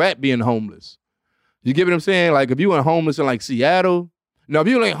where you at being homeless. You get what I'm saying? Like if you ain't homeless in like Seattle. No, if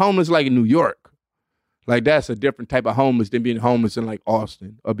you ain't homeless like in New York, like that's a different type of homeless than being homeless in like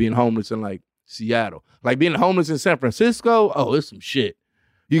Austin or being homeless in like Seattle. Like being homeless in San Francisco, oh, it's some shit.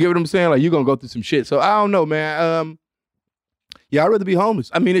 You get what I'm saying? Like you're gonna go through some shit. So I don't know, man. Yeah, I'd rather be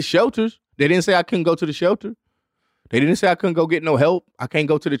homeless. I mean, it's shelters. They didn't say I couldn't go to the shelter. They didn't say I couldn't go get no help. I can't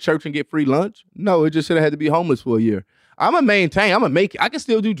go to the church and get free lunch. No, it just said I had to be homeless for a year. I'm going to maintain. I'm going to make it. I can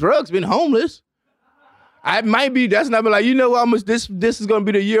still do drugs being homeless. I might be, that's not like, you know, this is going to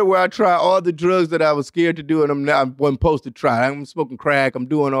be the year where I try all the drugs that I was scared to do and I wasn't supposed to try. I'm smoking crack. I'm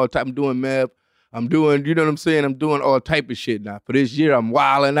doing I'm doing meth. I'm doing, you know what I'm saying? I'm doing all type of shit now. For this year, I'm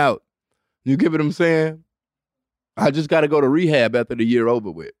wilding out. You get what I'm saying? I just got to go to rehab after the year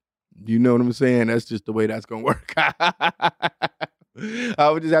over with. You know what I'm saying? That's just the way that's going to work. I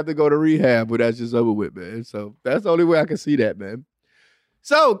would just have to go to rehab, but that's just over with, man. So that's the only way I can see that, man.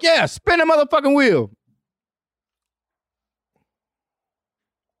 So, yeah, spin the motherfucking wheel.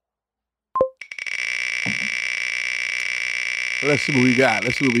 Let's see what we got.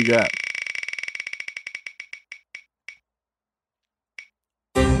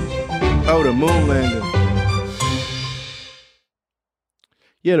 Oh, the moon landing.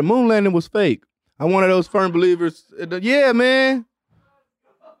 Yeah, the moon landing was fake. I'm one of those firm believers. Yeah, man.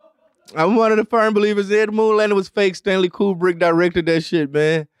 I'm one of the firm believers there. The moon landing was fake. Stanley Kubrick directed that shit,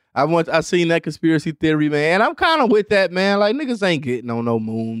 man. I seen that conspiracy theory, man. And I'm kind of with that, man. Like, niggas ain't getting on no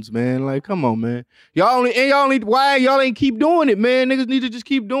moons, man. Like, come on, man. Why y'all ain't keep doing it, man? Niggas need to just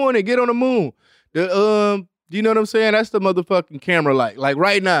keep doing it. Get on the moon. You know what I'm saying? That's the motherfucking camera light. Like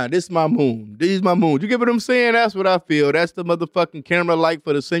right now, this is my moon. These my moon. You get what I'm saying? That's what I feel. That's the motherfucking camera light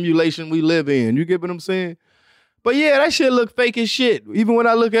for the simulation we live in. You get what I'm saying? But yeah, that shit look fake as shit. Even when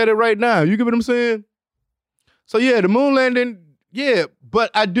I look at it right now. You get what I'm saying? So yeah, the moon landing, yeah. But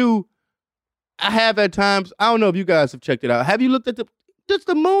I have at times, I don't know if you guys have checked it out. Have you looked at does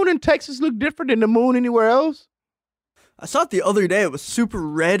the moon in Texas look different than the moon anywhere else? I saw it the other day. It was super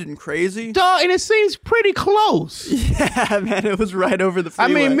red and crazy. Dog, and it seems pretty close. Yeah, man, it was right over the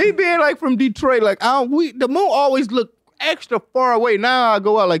freeway. I mean, me being like from Detroit, like the moon always look extra far away. Now I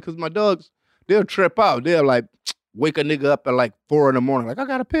go out like, cause my dogs, they'll trip out. They'll like wake a nigga up at like 4 a.m. Like, I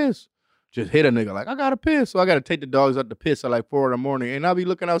gotta piss. just hit a nigga. Like, I gotta piss. So I gotta take the dogs out to piss at like 4 a.m. And I'll be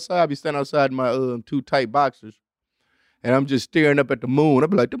looking outside. I'll be standing outside in my 2 tight boxers. And I'm just staring up at the moon. I'll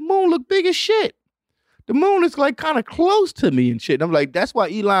be like, the moon look big as shit. The moon is like kind of close to me and shit. And I'm like, that's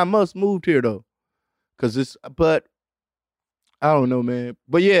why Elon Musk moved here though. But I don't know, man.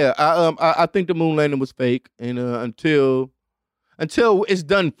 But yeah, I think the moon landing was fake. And until it's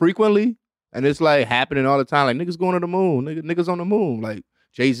done frequently and it's like happening all the time, like niggas going to the moon, niggas on the moon. Like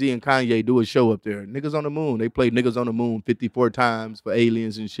Jay-Z and Kanye do a show up there. Niggas on the moon. They played Niggas on the Moon 54 times for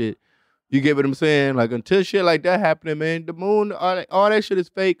aliens and shit. You get what I'm saying? Like, until shit like that happening, man, the moon, all that shit is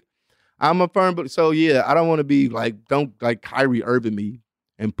fake. I'm a firm, but so yeah, I don't want to be like, don't like Kyrie Irving me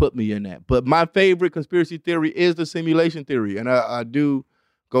and put me in that. But my favorite conspiracy theory is the simulation theory. And I do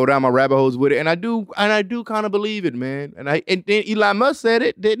go down my rabbit holes with it. And I do kind of believe it, man. And then Elon Musk said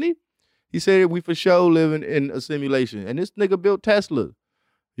it, didn't he? He said we for sure living in a simulation. And this nigga built Tesla.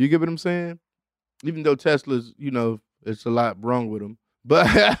 You get what I'm saying? Even though Tesla's, it's a lot wrong with them. But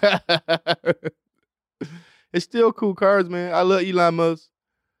it's still cool cars, man. I love Elon Musk.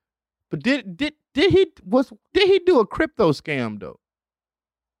 But did he do a crypto scam though?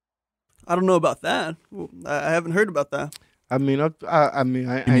 I don't know about that. I haven't heard about that. I mean, I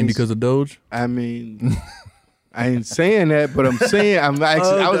mean because of Doge? I mean, I ain't saying that, but I'm saying I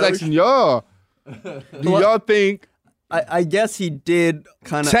was asking y'all. Do y'all think? I guess he did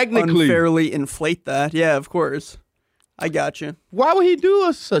kind of unfairly inflate that. Yeah, of course. I got you. Why would he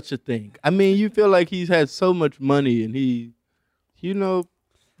do such a thing? I mean, you feel like he's had so much money and he,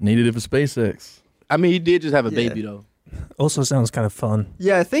 needed it for SpaceX. I mean, he did just have a baby though. Also sounds kind of fun.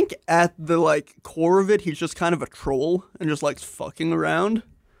 Yeah, I think at the core of it, he's just kind of a troll and just likes fucking around.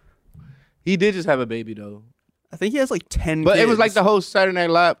 He did just have a baby though. I think he has 10 But kids. it was like the whole Saturday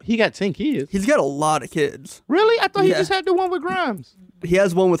Night Live. He got 10 kids. He's got a lot of kids. Really? I thought he just had the one with Grimes. He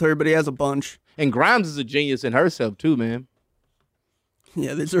has one with her, but he has a bunch. And Grimes is a genius in herself too, man.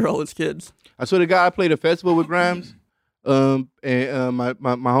 Yeah, these are all his kids. I saw the guy I played a festival with Grimes. And my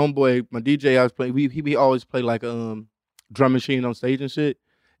homeboy, my DJ I was playing, we always play like drum machine on stage and shit.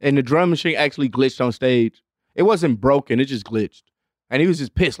 And the drum machine actually glitched on stage. It wasn't broken, it just glitched. And he was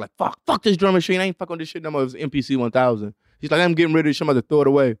just pissed, like, fuck this drum machine. I ain't fucking this shit no more. It was MPC 1000. He's like, I'm getting rid of this shit. I'm about to throw it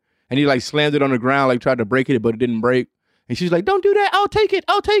away. And he slammed it on the ground, tried to break it, but it didn't break. And she's like, don't do that. I'll take it.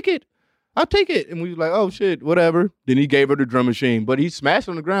 And we was like, oh shit, whatever. Then he gave her the drum machine, but he smashed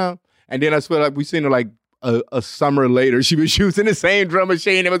on the ground. And then I swear, we seen her a summer later, she was using the same drum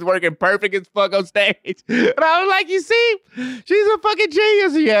machine. It was working perfect as fuck on stage. And I was like, you see, she's a fucking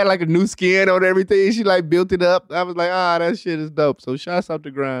genius. She had a new skin on everything. She built it up. I was like, that shit is dope. So shouts out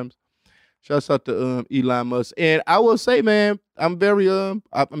to Grimes. Shouts out to Elon Musk. And I will say, man, I'm very, I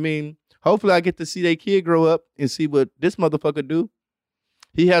mean, hopefully I get to see that kid grow up and see what this motherfucker do.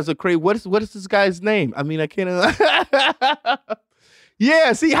 He has a crazy, what is this guy's name? I mean, I can't,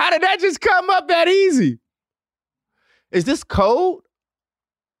 yeah, see, how did that just come up that easy? Is this code?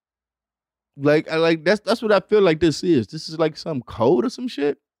 That's what I feel like this is. This is some code or some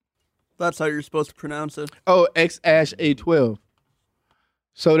shit. That's how you're supposed to pronounce it. Oh, X-A12.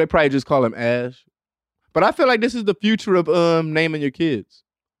 So they probably just call him Ash. But I feel like this is the future of naming your kids.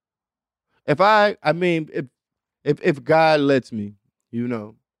 If God lets me,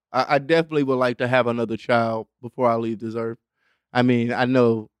 I definitely would like to have another child before I leave this earth. I mean, I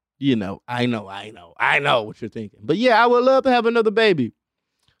know. I know what you're thinking. But yeah, I would love to have another baby.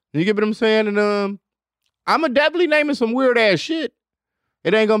 You get what I'm saying? And I'm going to definitely name it some weird ass shit.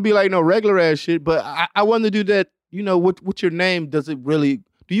 It ain't going to be no regular ass shit, but I want to do that, what your name, does it really,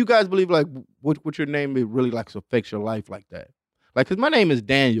 do you guys believe what your name it really affects your life like that? Cause my name is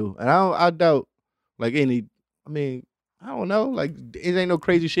Daniel and I doubt I don't know. It ain't no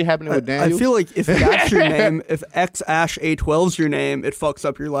crazy shit happening with Daniel. I feel like if that's your name, if X-A12's your name, it fucks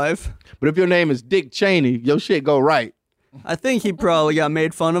up your life. But if your name is Dick Cheney, your shit go right. I think he probably got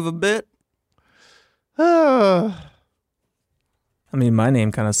made fun of a bit. I mean, my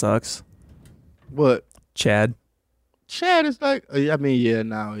name kind of sucks. What? Chad. Chad is yeah.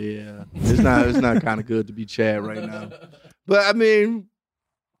 It's not kind of good to be Chad right now. But I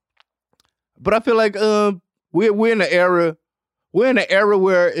feel like we're in an era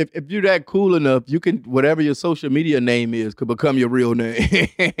where if you're that cool enough, you can, whatever your social media name is could become your real name.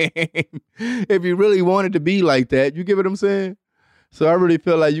 If you really wanted to be like that, you get what I'm saying? So I really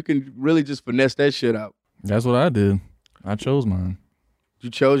feel like you can really just finesse that shit out. That's what I did. I chose mine. You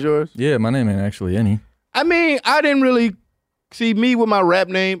chose yours? Yeah, my name ain't actually any. I mean, I didn't really see me with my rap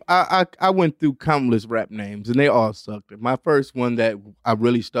name, I went through countless rap names and they all sucked. My first one that I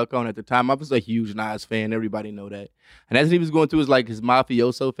really stuck on at the time, I was a huge Nas fan. Everybody know that. And as he was going through his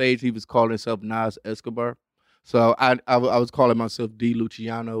mafioso phase, he was calling himself Nas Escobar. So I was calling myself D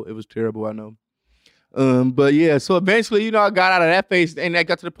Luciano. It was terrible, I know. But yeah, so eventually, I got out of that phase and I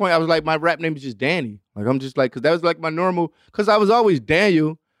got to the point I was like, my rap name is just Danny. Like I'm just like, cause that was like my normal, cause I was always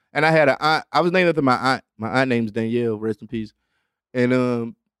Daniel and I had an aunt. I was named after my aunt. My aunt name's Danielle, rest in peace.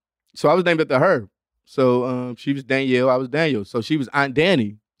 And so I was named after her. So she was Danielle, I was Daniel. So she was Aunt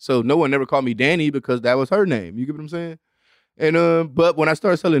Danny. So no one ever called me Danny because that was her name. You get what I'm saying? And but when I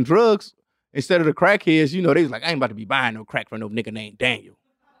started selling drugs, instead of the crackheads, they was like, I ain't about to be buying no crack from no nigga named Daniel.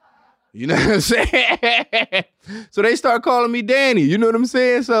 You know what I'm saying? So they started calling me Danny. You know what I'm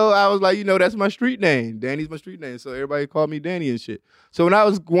saying? So I was like, that's my street name. Danny's my street name. So everybody called me Danny and shit. So when I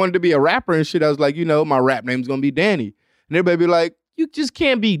wanted to be a rapper and shit, I was like, my rap name's gonna be Danny. And everybody be like, you just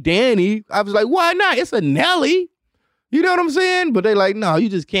can't be Danny. I was like, why not? It's a Nelly. You know what I'm saying? But they like, no, you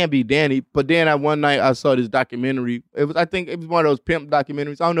just can't be Danny. But then one night I saw this documentary. I think it was one of those pimp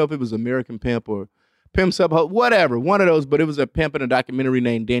documentaries. I don't know if it was American Pimp or Pimp Sub, whatever, one of those, but it was a pimp in a documentary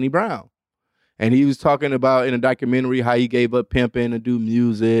named Danny Brown. And he was talking about in a documentary how he gave up pimping to do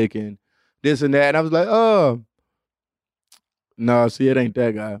music and this and that. And I was like, oh, no, see, it ain't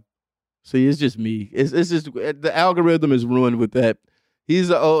that guy. See, it's just me. It's just, the algorithm is ruined with that. He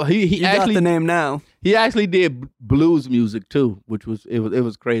actually got the name now. He actually did blues music too, which was, it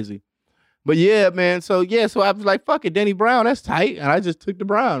was crazy. But yeah, man, so I was like, fuck it, Danny Brown, that's tight. And I just took the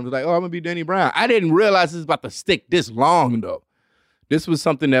Brown. I was like, oh, I'm going to be Danny Brown. I didn't realize this was about to stick this long, though. This was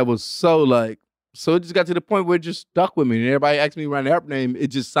something that was so it just got to the point where it just stuck with me. And everybody asked me my rap name, it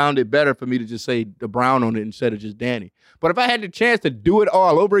just sounded better for me to just say the Brown on it instead of just Danny. But if I had the chance to do it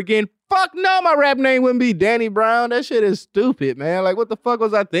all over again, fuck no, my rap name wouldn't be Danny Brown. That shit is stupid, man. Like, what the fuck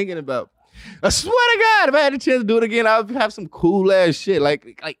was I thinking about? I swear to God, if I had the chance to do it again, I would have some cool ass shit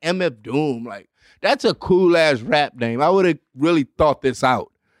like MF Doom. Like, that's a cool ass rap name. I would have really thought this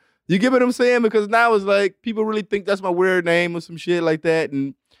out. You get what I'm saying? Because now it's like people really think that's my weird name or some shit like that,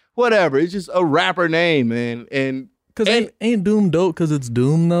 and whatever. It's just a rapper name, man. And because ain't Doom dope because it's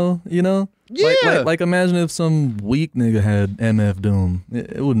Doom though, Yeah. Like imagine if some weak nigga had MF Doom.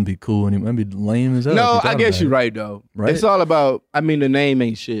 It wouldn't be cool anymore. It'd be lame as hell. No, I guess you're right though. Right? It's all about, the name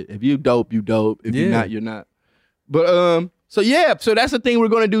ain't shit. If you dope, you dope. If you're not, you're not. But so that's the thing we're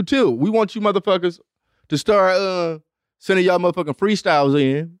gonna do too. We want you motherfuckers to start sending y'all motherfucking freestyles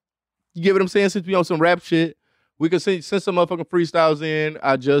in. You get what I'm saying? Since we on some rap shit, we can send some motherfucking freestyles in.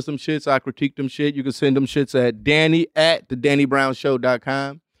 I judge them shits. I critique them shit. You can send them shits at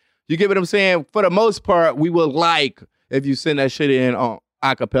Danny@theDannyBrownShow.com. You get what I'm saying? For the most part, we would like if you send that shit in on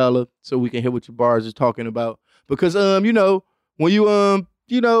acapella so we can hear what your bars is talking about. Because, when you, we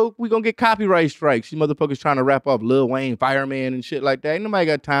gonna get copyright strikes. You motherfuckers trying to rap off Lil Wayne, Fireman, and shit like that. Ain't nobody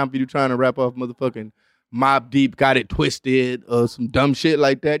got time for you trying to rap off motherfucking Mobb Deep, Got It Twisted, or some dumb shit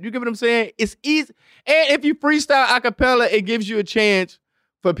like that. You get what I'm saying? It's easy. And if you freestyle acapella, it gives you a chance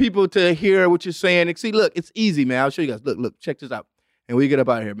for people to hear what you're saying. And see, look, it's easy, man. I'll show you guys. Look, check this out. And we get up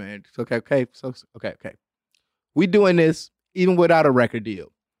out of here, man. Okay. We doing this even without a record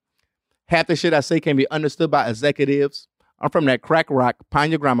deal. Half the shit I say can be understood by executives. I'm from that crack rock, Pine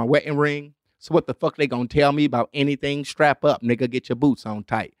Your Grandma wedding ring. So what the fuck they gonna tell me about anything? Strap up, nigga, get your boots on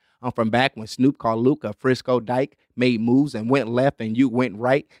tight. I'm from back when Snoop called Luke a Frisco dyke, made moves and went left and you went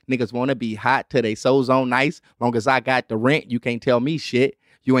right. Niggas wanna be hot till they souls on nice. Long as I got the rent, you can't tell me shit.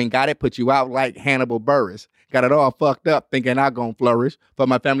 You ain't got it, put you out like Hannibal Buress. Got it all fucked up, thinking I gon' flourish. For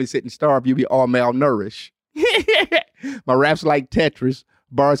my family sitting starved, you be all malnourished. My raps like Tetris.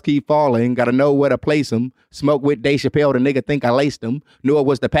 Bars keep falling. Gotta know where to place them. Smoke with Dave Chappelle, the nigga think I laced him. Knew it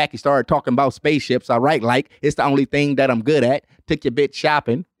was the pack. He started talking about spaceships. I write like it's the only thing that I'm good at. Took your bitch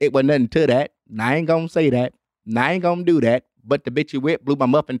shopping. It was nothing to that. And I ain't gonna say that. And I ain't gonna do that. But the bitch you with blew my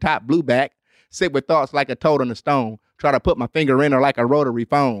muffin top, blew back. Sit with thoughts like a toad on a stone. Try to put my finger in her like a rotary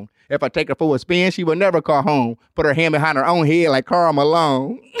phone. If I take her for a spin, she will never call home. Put her hand behind her own head like Karl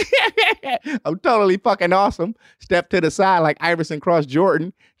Malone. I'm totally fucking awesome. Step to the side like Iverson cross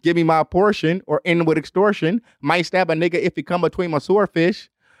Jordan. Give me my portion or end with extortion. Might stab a nigga if he come between my swordfish.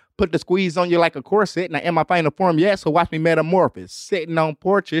 Put the squeeze on you like a corset. Now in my final form yet, so watch me metamorphose. Sitting on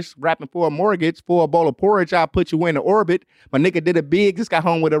porches, rapping for a mortgage. For a bowl of porridge, I'll put you in the orbit. My nigga did it big, just got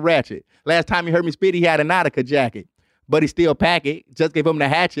home with a ratchet. Last time you heard me spit, he had a Nautica jacket. But he still pack it. Just gave him the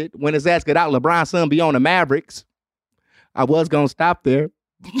hatchet. When his ass got out, LeBron's son be on the Mavericks. I was gonna stop there.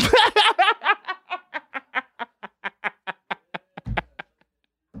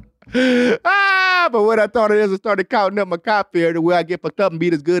 but what I thought it is, I started counting up my cop fare to where I get fucked up and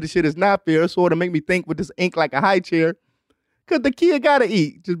beat as good as shit as not fair. Sort of make me think with this ink like a high chair. Cause the kid gotta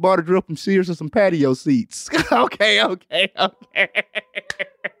eat. Just bought a drill from Sears and some patio seats. Okay.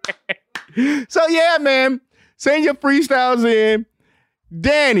 So yeah, man. Send your freestyles in.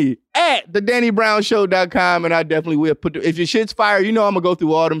 Danny at thedannybrownshow.com, and I definitely will put if your shit's fire, you know I'm gonna go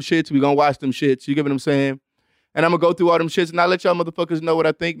through all them shits. We gonna watch them shits. You get what I'm saying? And I'm gonna go through all them shits, and I'll let y'all motherfuckers know what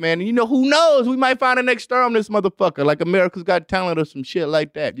I think, man. And you know, who knows? We might find a next star on this motherfucker, like America's Got Talent or some shit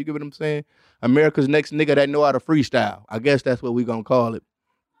like that. You get what I'm saying? America's next nigga that know how to freestyle. I guess that's what we gonna call it.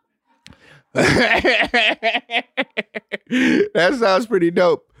 That sounds pretty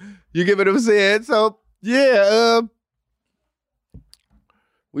dope. You get what I'm saying? So yeah,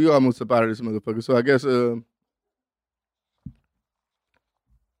 we almost up out of this motherfucker. So I guess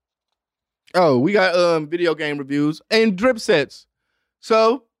we got video game reviews and drip sets.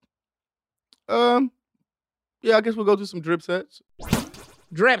 So yeah, I guess we'll go through some drip sets.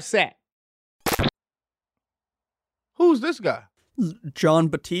 Drip set. Who's this guy? John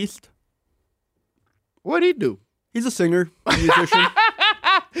Batiste. What'd he do? He's a singer, a musician.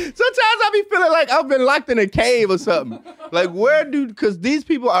 Sometimes I be feeling like I've been locked in a cave or something. Like, because these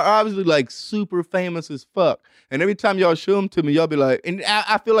people are obviously like super famous as fuck. And every time y'all show them to me, y'all be like, and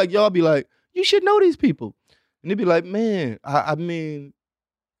I feel like y'all be like, you should know these people. And they be like, man, I be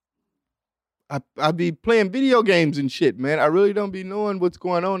playing video games and shit, man. I really don't be knowing what's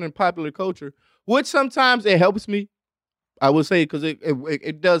going on in popular culture, which sometimes it helps me. I would say, because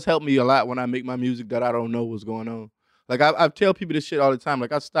it does help me a lot when I make my music that I don't know what's going on. Like, I tell people this shit all the time.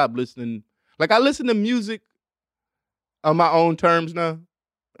 Like, I stopped listening. Like, I listen to music on my own terms now.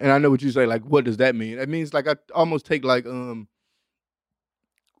 And I know what you say. Like, what does that mean? It means, like, I almost take, like, when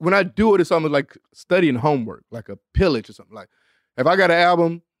I do it, it's almost like studying homework, like a pillage or something. Like, if I got an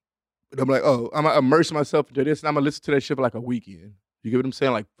album, I'm like, oh, I'm going to immerse myself into this, and I'm going to listen to that shit for, like, a weekend. You get what I'm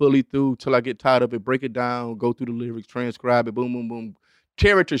saying? Like, fully through till I get tired of it, break it down, go through the lyrics, transcribe it, boom, boom, boom,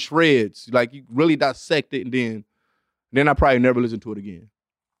 tear it to shreds. Like, you really dissect it, and then I probably never listen to it again.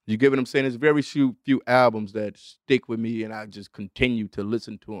 You get what I'm saying? There's very few albums that stick with me, and I just continue to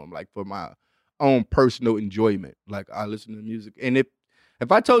listen to them, like, for my own personal enjoyment. Like, I listen to music. And if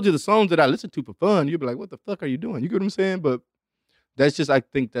I told you the songs that I listen to for fun, you'd be like, what the fuck are you doing? You get what I'm saying? But that's just, I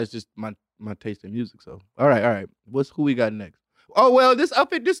think that's just my taste in music. So, all right. Who we got next? Oh, well, this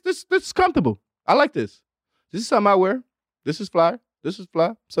outfit, this is comfortable. I like this. This is something I wear. This is fly.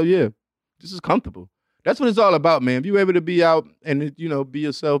 So, yeah, this is comfortable. That's what it's all about, man. If you're able to be out and, be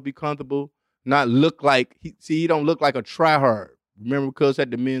yourself, be comfortable, not look like, he don't look like a tryhard. Remember because he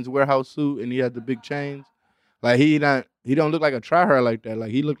had the Men's Warehouse suit and he had the big chains? Like, he don't look like a tryhard like that.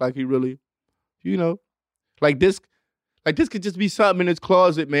 Like, he looked like he really, like this could just be something in his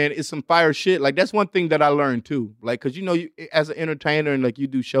closet, man. It's some fire shit. Like, that's one thing that I learned, too. Like, because, you, as an entertainer and, like, you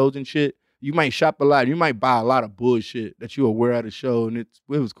do shows and shit, you might shop a lot. You might buy a lot of bullshit that you'll wear at a show, and it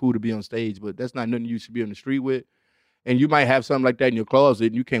was cool to be on stage, but that's not nothing you should be on the street with. And you might have something like that in your closet,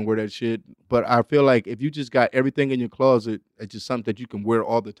 and you can't wear that shit. But I feel like if you just got everything in your closet, it's just something that you can wear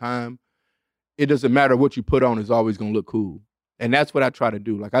all the time, it doesn't matter what you put on, it's always going to look cool. And that's what I try to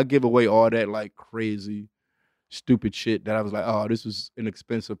do. Like, I give away all that, like, crazy stupid shit that I was like, oh, this was an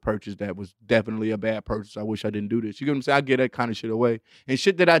expensive purchase that was definitely a bad purchase. I wish I didn't do this. You get what I'm saying? I get that kind of shit away. And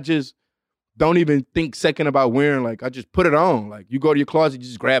shit that I just don't even think second about wearing, like, I just put it on. Like, you go to your closet, you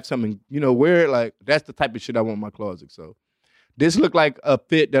just grab something, wear it. Like, that's the type of shit I want in my closet. So this looked like a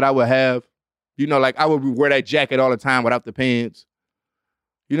fit that I would have, like I would wear that jacket all the time without the pants.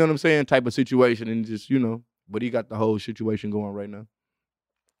 You know what I'm saying? Type of situation. And just, but he got the whole situation going right now.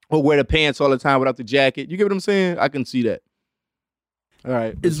 Or wear the pants all the time without the jacket. You get what I'm saying? I can see that. All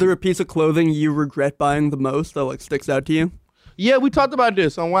right. Is there a piece of clothing you regret buying the most that, like, sticks out to you? Yeah, we talked about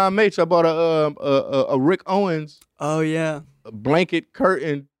this on YMH. I bought a Rick Owens. Oh, yeah. A blanket,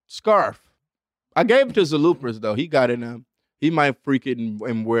 curtain, scarf. I gave it to Zalupras, though. He got it now. He might freak it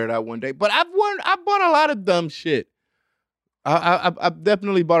and wear it out one day. But I bought a lot of dumb shit. I've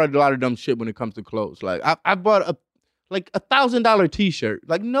definitely bought a lot of dumb shit when it comes to clothes. Like, I bought a $1,000 t-shirt.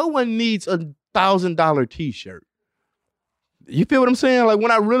 Like, no one needs a $1,000 t-shirt. You feel what I'm saying? Like,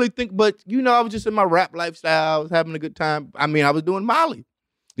 when I really think, but, I was just in my rap lifestyle. I was having a good time. I mean, I was doing Molly.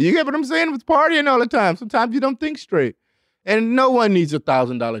 You get what I'm saying? I was partying all the time. Sometimes you don't think straight. And no one needs a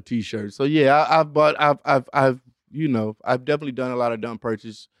 $1,000 t-shirt. So, yeah, I've definitely done a lot of dumb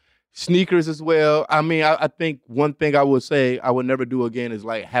purchases. Sneakers as well. I mean, I think one thing I would say I would never do again is,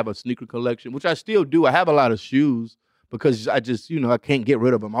 like, have a sneaker collection, which I still do. I have a lot of shoes. Because I just, I can't get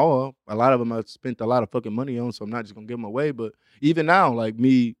rid of them all. A lot of them I spent a lot of fucking money on, so I'm not just going to give them away. But even now, like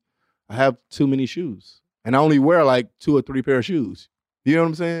me, I have too many shoes. And I only wear like 2 or 3 pair of shoes. You know what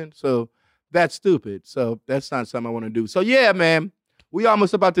I'm saying? So that's stupid. So that's not something I want to do. So yeah, man, we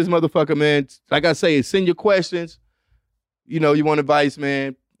almost about this motherfucker, man. Like I say, send your questions. You know, you want advice,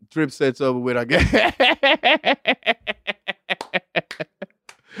 man. Drip Set's over with, I guess.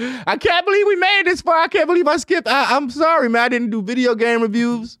 I can't believe we made this far. I can't believe I skipped. I'm sorry, man. I didn't do video game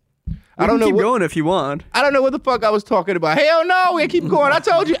reviews. I don't know. Keep going if you want. I don't know what the fuck I was talking about. Hell no, we keep going. I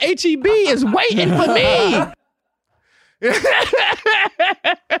told you HEB is waiting for me.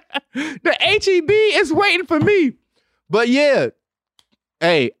 The HEB is waiting for me. But yeah,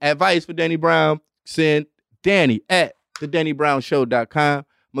 hey, advice for Danny Brown, send Danny at theDannyBrownShow.com.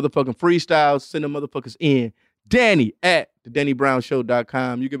 Motherfucking freestyles, send them motherfuckers in. Danny at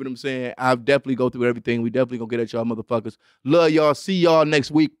theDannyBrownShow.com. You get what I'm saying? I'll definitely go through everything. We definitely gonna get at y'all motherfuckers. Love y'all. See y'all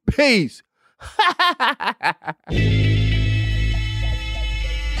next week. Peace.